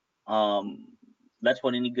do. That's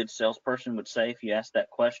what any good salesperson would say if you ask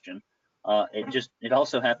that question. It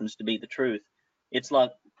also happens to be the truth. It's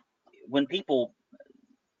like when people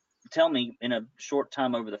tell me in a short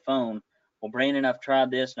time over the phone, well, Brandon, I've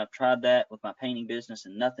tried this and I've tried that with my painting business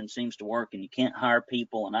and nothing seems to work and you can't hire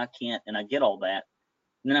people and I can't, and I get all that.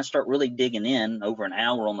 And then I start really digging in over an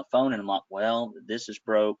hour on the phone and I'm like, well, this is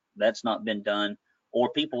broke. That's not been done.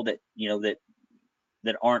 Or people that,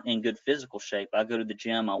 that aren't in good physical shape. I go to the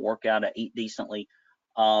gym, I work out, I eat decently.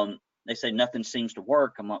 They say nothing seems to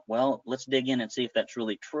work. I'm like, well, let's dig in and see if that's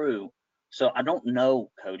really true. So I don't know,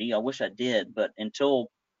 Cody. I wish I did, but until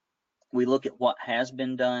we look at what has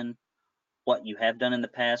been done, what you have done in the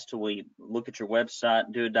past, till we look at your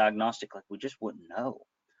website, do a diagnostic, like we just wouldn't know.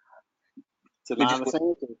 It's an honest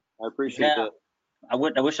answer. I appreciate that.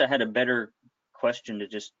 I wish I had a better question to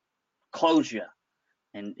just close you.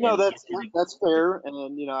 No, that's fair.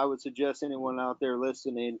 And, I would suggest anyone out there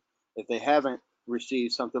listening, if they haven't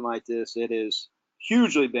received something like this, it is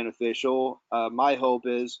hugely beneficial. My hope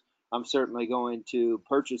is I'm certainly going to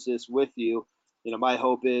purchase this with you. My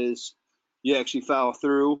hope is you actually follow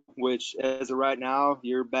through, which as of right now,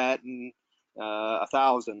 you're batting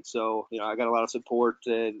 1,000. So, I got a lot of support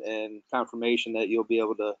and confirmation that you'll be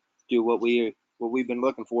able to do what we've been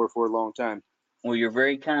looking for a long time. Well, you're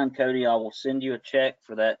very kind, Cody. I will send you a check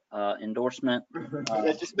for that endorsement.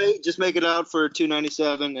 Just make it out for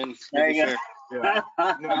 $297 and there you go. Yeah.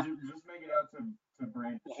 No, just make it out to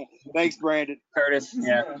Brandon. Thanks, Brandon. Curtis.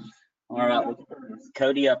 Yeah. All right. Well,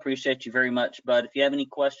 Cody, I appreciate you very much. But if you have any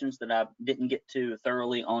questions that I didn't get to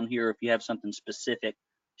thoroughly on here, if you have something specific,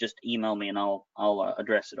 just email me and I'll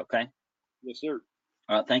address it. Okay. Yes, sir.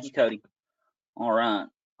 All right. Thank you, Cody. All right.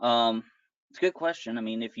 It's a good question. I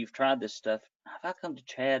mean, if you've tried this stuff, if I come to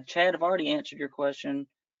Chad, I've already answered your question.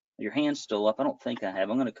 Your hand's still up. I don't think I have.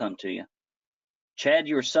 I'm going to come to you. Chad,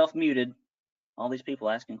 you were self-muted. All these people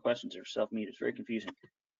asking questions are self-muted. It's very confusing.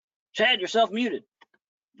 Chad, you're self-muted.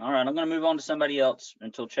 All right, I'm going to move on to somebody else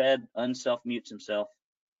until Chad unself-mutes himself.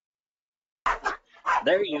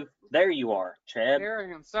 There you are, Chad. There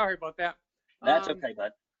I am. Sorry about that. That's okay,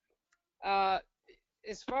 bud.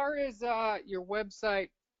 As far as your website,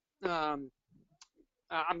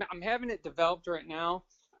 I'm having it developed right now,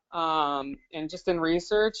 and just in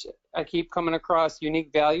research, I keep coming across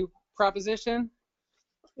unique value proposition.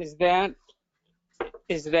 Is that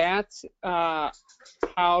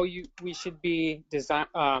how we should be design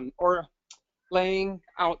or laying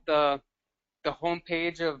out the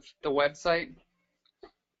homepage of the website?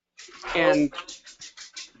 And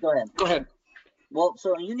Go ahead. go ahead. Well,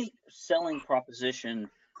 so a unique selling proposition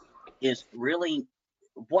is really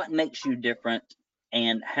what makes you different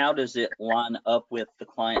and how does it line up with the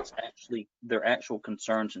client's their actual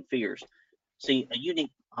concerns and fears. See, a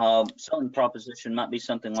unique selling proposition might be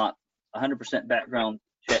something like 100% background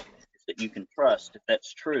check that you can trust, if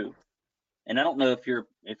that's true. And I don't know if you're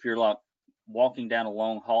like walking down a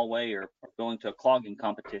long hallway or going to a clogging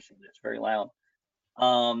competition that's very loud.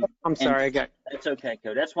 I'm sorry, That's okay,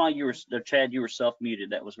 Cody. That's why Chad, you were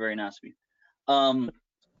self-muted. That was very nice of you.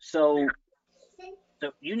 So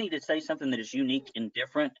you need to say something that is unique and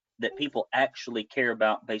different that people actually care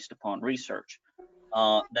about based upon research.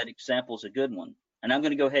 That example is a good one. And I'm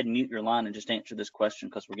going to go ahead and mute your line and just answer this question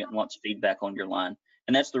because we're getting lots of feedback on your line.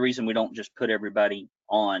 And that's the reason we don't just put everybody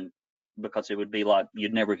on, because it would be like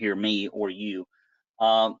you'd never hear me or you.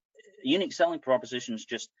 Unique selling propositions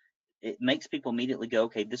just, it makes people immediately go,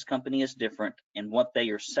 okay, this company is different and what they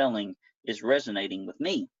are selling is resonating with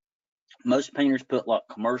me. Most painters put like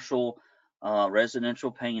commercial,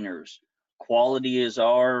 residential painters. Quality is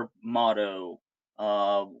our motto.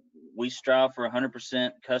 We strive for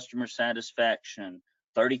 100% customer satisfaction.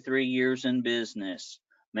 33 years in business.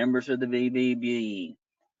 Members of the VBB.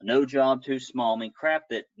 No job too small. I mean, crap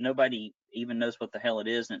that nobody even knows what the hell it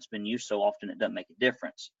is, and it's been used so often it doesn't make a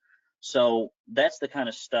difference. So that's the kind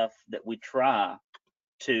of stuff that we try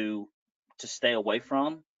to stay away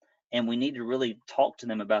from. And we need to really talk to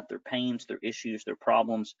them about their pains, their issues, their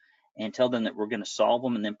problems, and tell them that we're going to solve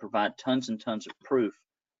them, and then provide tons and tons of proof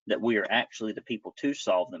that we are actually the people to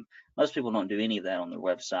solve them. Most people don't do any of that on their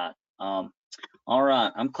website. All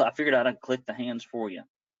right, I figured out I could click the hands for you.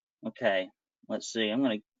 Okay, let's see. I'm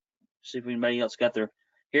going to see if anybody else got their.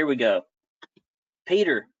 Here we go.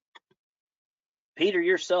 Peter,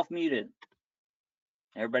 you're self-muted.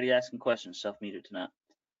 Everybody asking questions, self-muted tonight.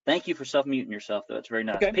 Thank you for self-muting yourself, though. It's very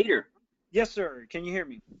nice. Okay. Peter. Yes, sir. Can you hear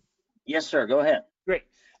me? Yes, sir. Go ahead. Great.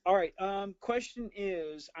 All right. Question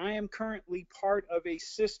is, I am currently part of a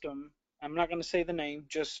system. I'm not going to say the name.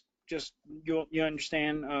 Just you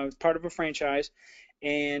understand. Part of a franchise,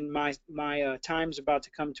 and my time's about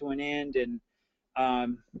to come to an end, and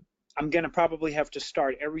I'm going to probably have to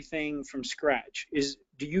start everything from scratch.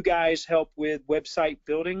 Do you guys help with website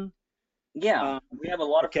building? Yeah, we have a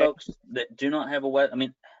lot of folks that do not have a web. I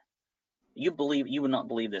mean, you would not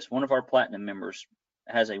believe this. One of our platinum members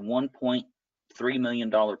has a $1.3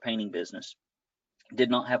 million painting business. Did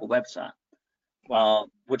not have a website. Wow.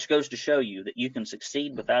 Which goes to show you that you can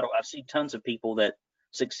succeed without. I've seen tons of people that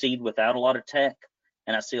succeed without a lot of tech,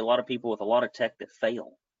 and I see a lot of people with a lot of tech that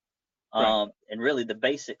fail. Right. And really, the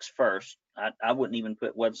basics first. I wouldn't even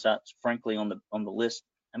put websites, frankly, on the list.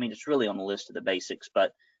 I mean, it's really on the list of the basics,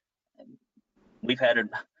 but we had an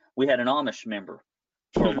Amish member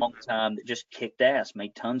for a long time that just kicked ass,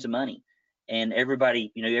 made tons of money. And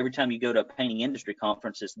everybody, every time you go to a painting industry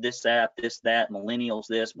conference, it's this app, this, that, millennials,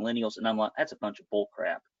 this, millennials. And I'm like, that's a bunch of bull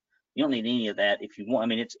crap. You don't need any of that if you want. I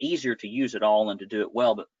mean, it's easier to use it all and to do it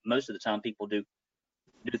well, but most of the time people do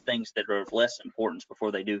things that are of less importance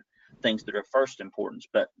before they do things that are first importance.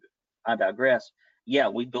 But I digress. Yeah,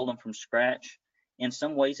 we build them from scratch. In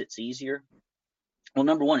some ways, it's easier. Well,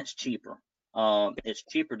 number one, it's cheaper. It's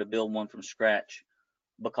cheaper to build one from scratch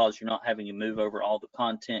because you're not having to move over all the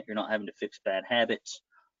content. You're not having to fix bad habits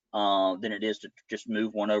than it is to just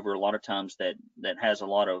move one over a lot of times that has a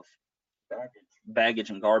lot of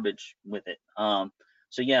baggage and garbage with it.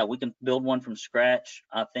 So yeah, we can build one from scratch.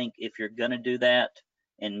 I think if you're going to do that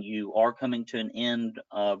and you are coming to an end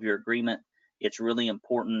of your agreement, it's really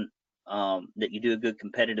important that you do a good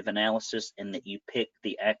competitive analysis and that you pick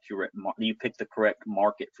the correct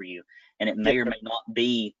market for you. And it may or may not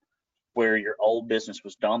be where your old business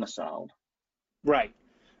was domiciled. Right.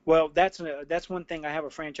 Well, that's one thing I have a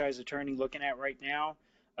franchise attorney looking at right now.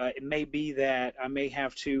 It may be that I may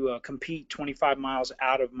have to compete 25 miles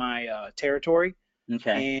out of my territory.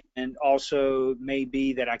 Okay. And also may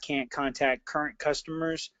be that I can't contact current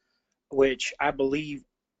customers, which I believe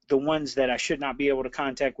the ones that I should not be able to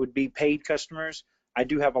contact would be paid customers. I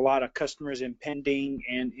do have a lot of customers in pending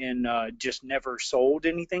and just never sold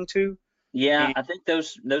anything to. Yeah, I think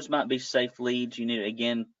those might be safe leads. You need to,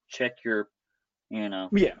 again, check your, Yeah.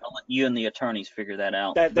 I'll let you and the attorneys figure that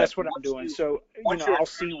out. That's what I'm doing. So, I'll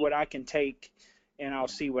see what I can take and I'll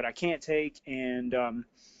see what I can't take. And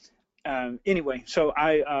anyway, so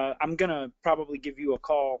I'm going to probably give you a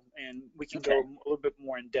call and we can go a little bit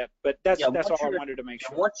more in depth. But that's all I wanted to make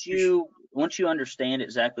sure. Once you understand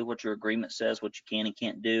exactly what your agreement says, what you can and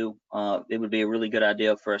can't do, it would be a really good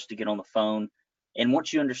idea for us to get on the phone. And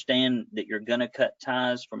once you understand that you're going to cut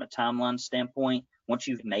ties from a timeline standpoint, once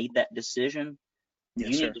you've made that decision, you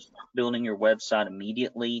need to start building your website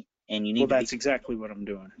immediately. And you need that's exactly what I'm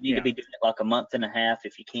doing. You need to be doing it like a month and a half,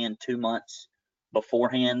 if you can, 2 months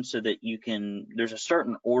beforehand, so that there's a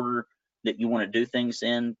certain order that you want to do things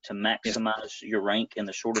in to maximize your rank in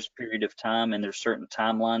the shortest period of time. And there's certain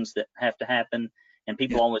timelines that have to happen. And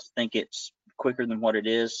people always think it's quicker than what it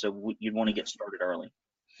is. So you'd want to get started early.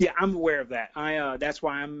 Yeah, I'm aware of that. That's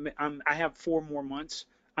why I have 4 more months.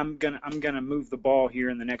 I'm gonna move the ball here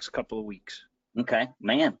in the next couple of weeks. Okay,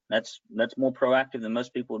 man, that's more proactive than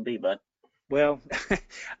most people would be, bud. Well,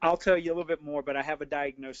 I'll tell you a little bit more, but I have a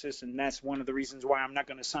diagnosis, and that's one of the reasons why I'm not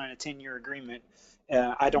going to sign a 10-year agreement.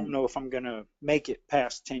 I don't know if I'm going to make it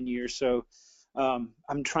past 10 years, so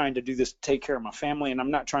I'm trying to do this to take care of my family, and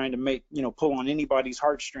I'm not trying to make, pull on anybody's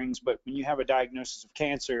heartstrings, but when you have a diagnosis of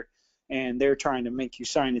cancer and they're trying to make you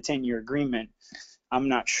sign a 10-year agreement, I'm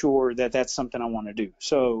not sure that that's something I want to do.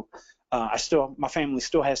 So my family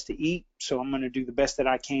still has to eat, so I'm going to do the best that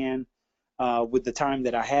I can with the time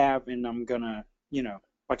that I have, and I'm gonna,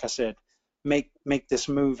 like I said, make this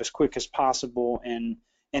move as quick as possible, and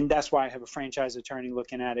that's why I have a franchise attorney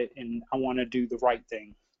looking at it, and I want to do the right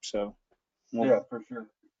thing. So. Well, Yeah, for sure.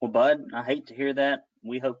 well, Bud, I hate to hear that.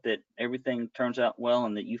 We hope that everything turns out well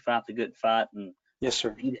and that you fight the good fight and Yes, sir.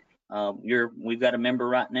 beat it. We've got a member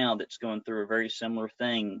right now that's going through a very similar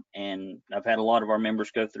thing, and I've had a lot of our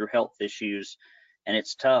members go through health issues, and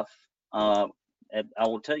it's tough. And I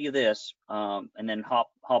will tell you this, and then hop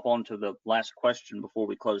on to the last question before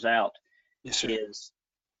we close out. Yes, sir. Is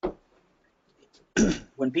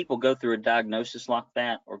when people go through a diagnosis like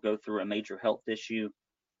that or go through a major health issue,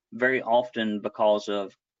 very often because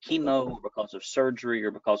of chemo or because of surgery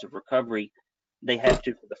or because of recovery, they have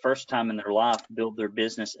to, for the first time in their life, build their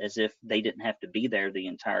business as if they didn't have to be there the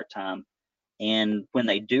entire time. And when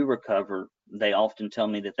they do recover, they often tell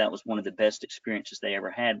me that that was one of the best experiences they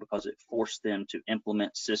ever had because it forced them to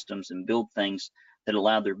implement systems and build things that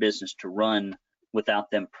allowed their business to run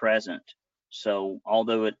without them present. So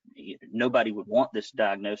although nobody would want this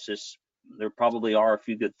diagnosis, there probably are a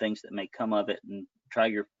few good things that may come of it, and try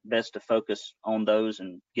your best to focus on those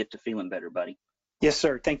and get to feeling better, buddy. Yes,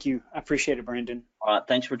 sir. Thank you. I appreciate it, Brandon. All right.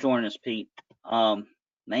 Thanks for joining us, Pete.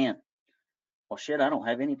 Man. Well, shit, I don't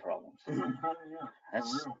have any problems.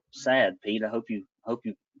 That's sad, Pete. I hope you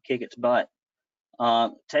kick its butt.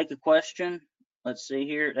 Take a question. Let's see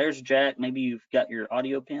here. There's Jack. Maybe you've got your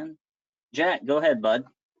audio pin. Jack, go ahead, bud.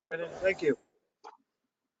 Thank you.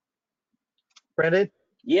 Brandon?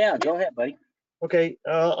 Yeah, go ahead, buddy. Okay.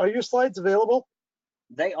 Are your slides available?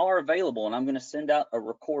 They are available, and I'm going to send out a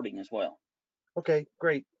recording as well. Okay,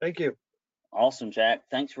 great. Thank you. Awesome, Jack.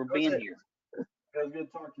 Thanks for being here. It was good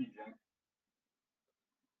talking to you, Jack.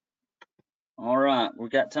 All right,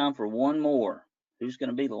 we've got time for one more. Who's going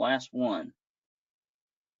to be the last one?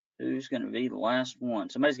 Who's going to be the last one?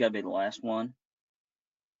 Somebody's got to be the last one.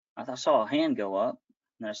 I saw a hand go up,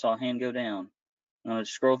 and I saw a hand go down. I'm going to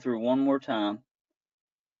scroll through one more time.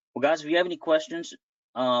 Well, guys, if you have any questions,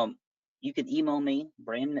 you can email me,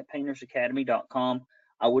 brandon@paintersacademy.com.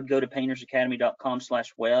 I would go to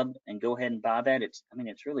paintersacademy.com/web and go ahead and buy that. It's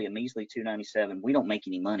really a measly $297. We don't make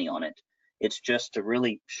any money on it. It's just to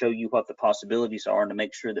really show you what the possibilities are and to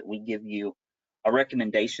make sure that we give you a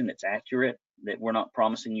recommendation that's accurate, that we're not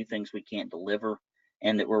promising you things we can't deliver,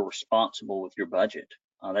 and that we're responsible with your budget.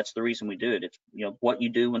 That's the reason we do it. It's what you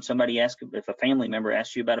do when somebody asks, if a family member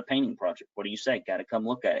asks you about a painting project, what do you say? Got to come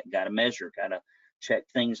look at it, got to measure, got to check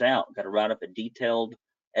things out, got to write up a detailed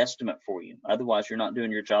estimate for you. Otherwise, you're not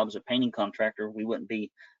doing your job as a painting contractor. We wouldn't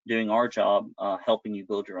be doing our job helping you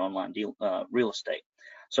build your online real estate.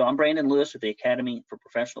 So I'm Brandon Lewis with the Academy for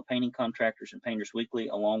Professional Painting Contractors and Painters Weekly,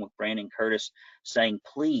 along with Brandon Curtis, saying,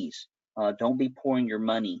 please don't be pouring your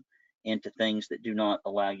money into things that do not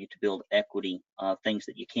allow you to build equity, things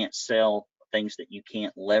that you can't sell, things that you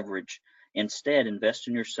can't leverage. Instead, invest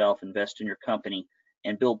in yourself, invest in your company,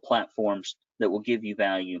 and build platforms that will give you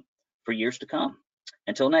value for years to come.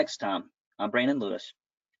 Until next time, I'm Brandon Lewis,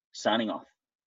 signing off.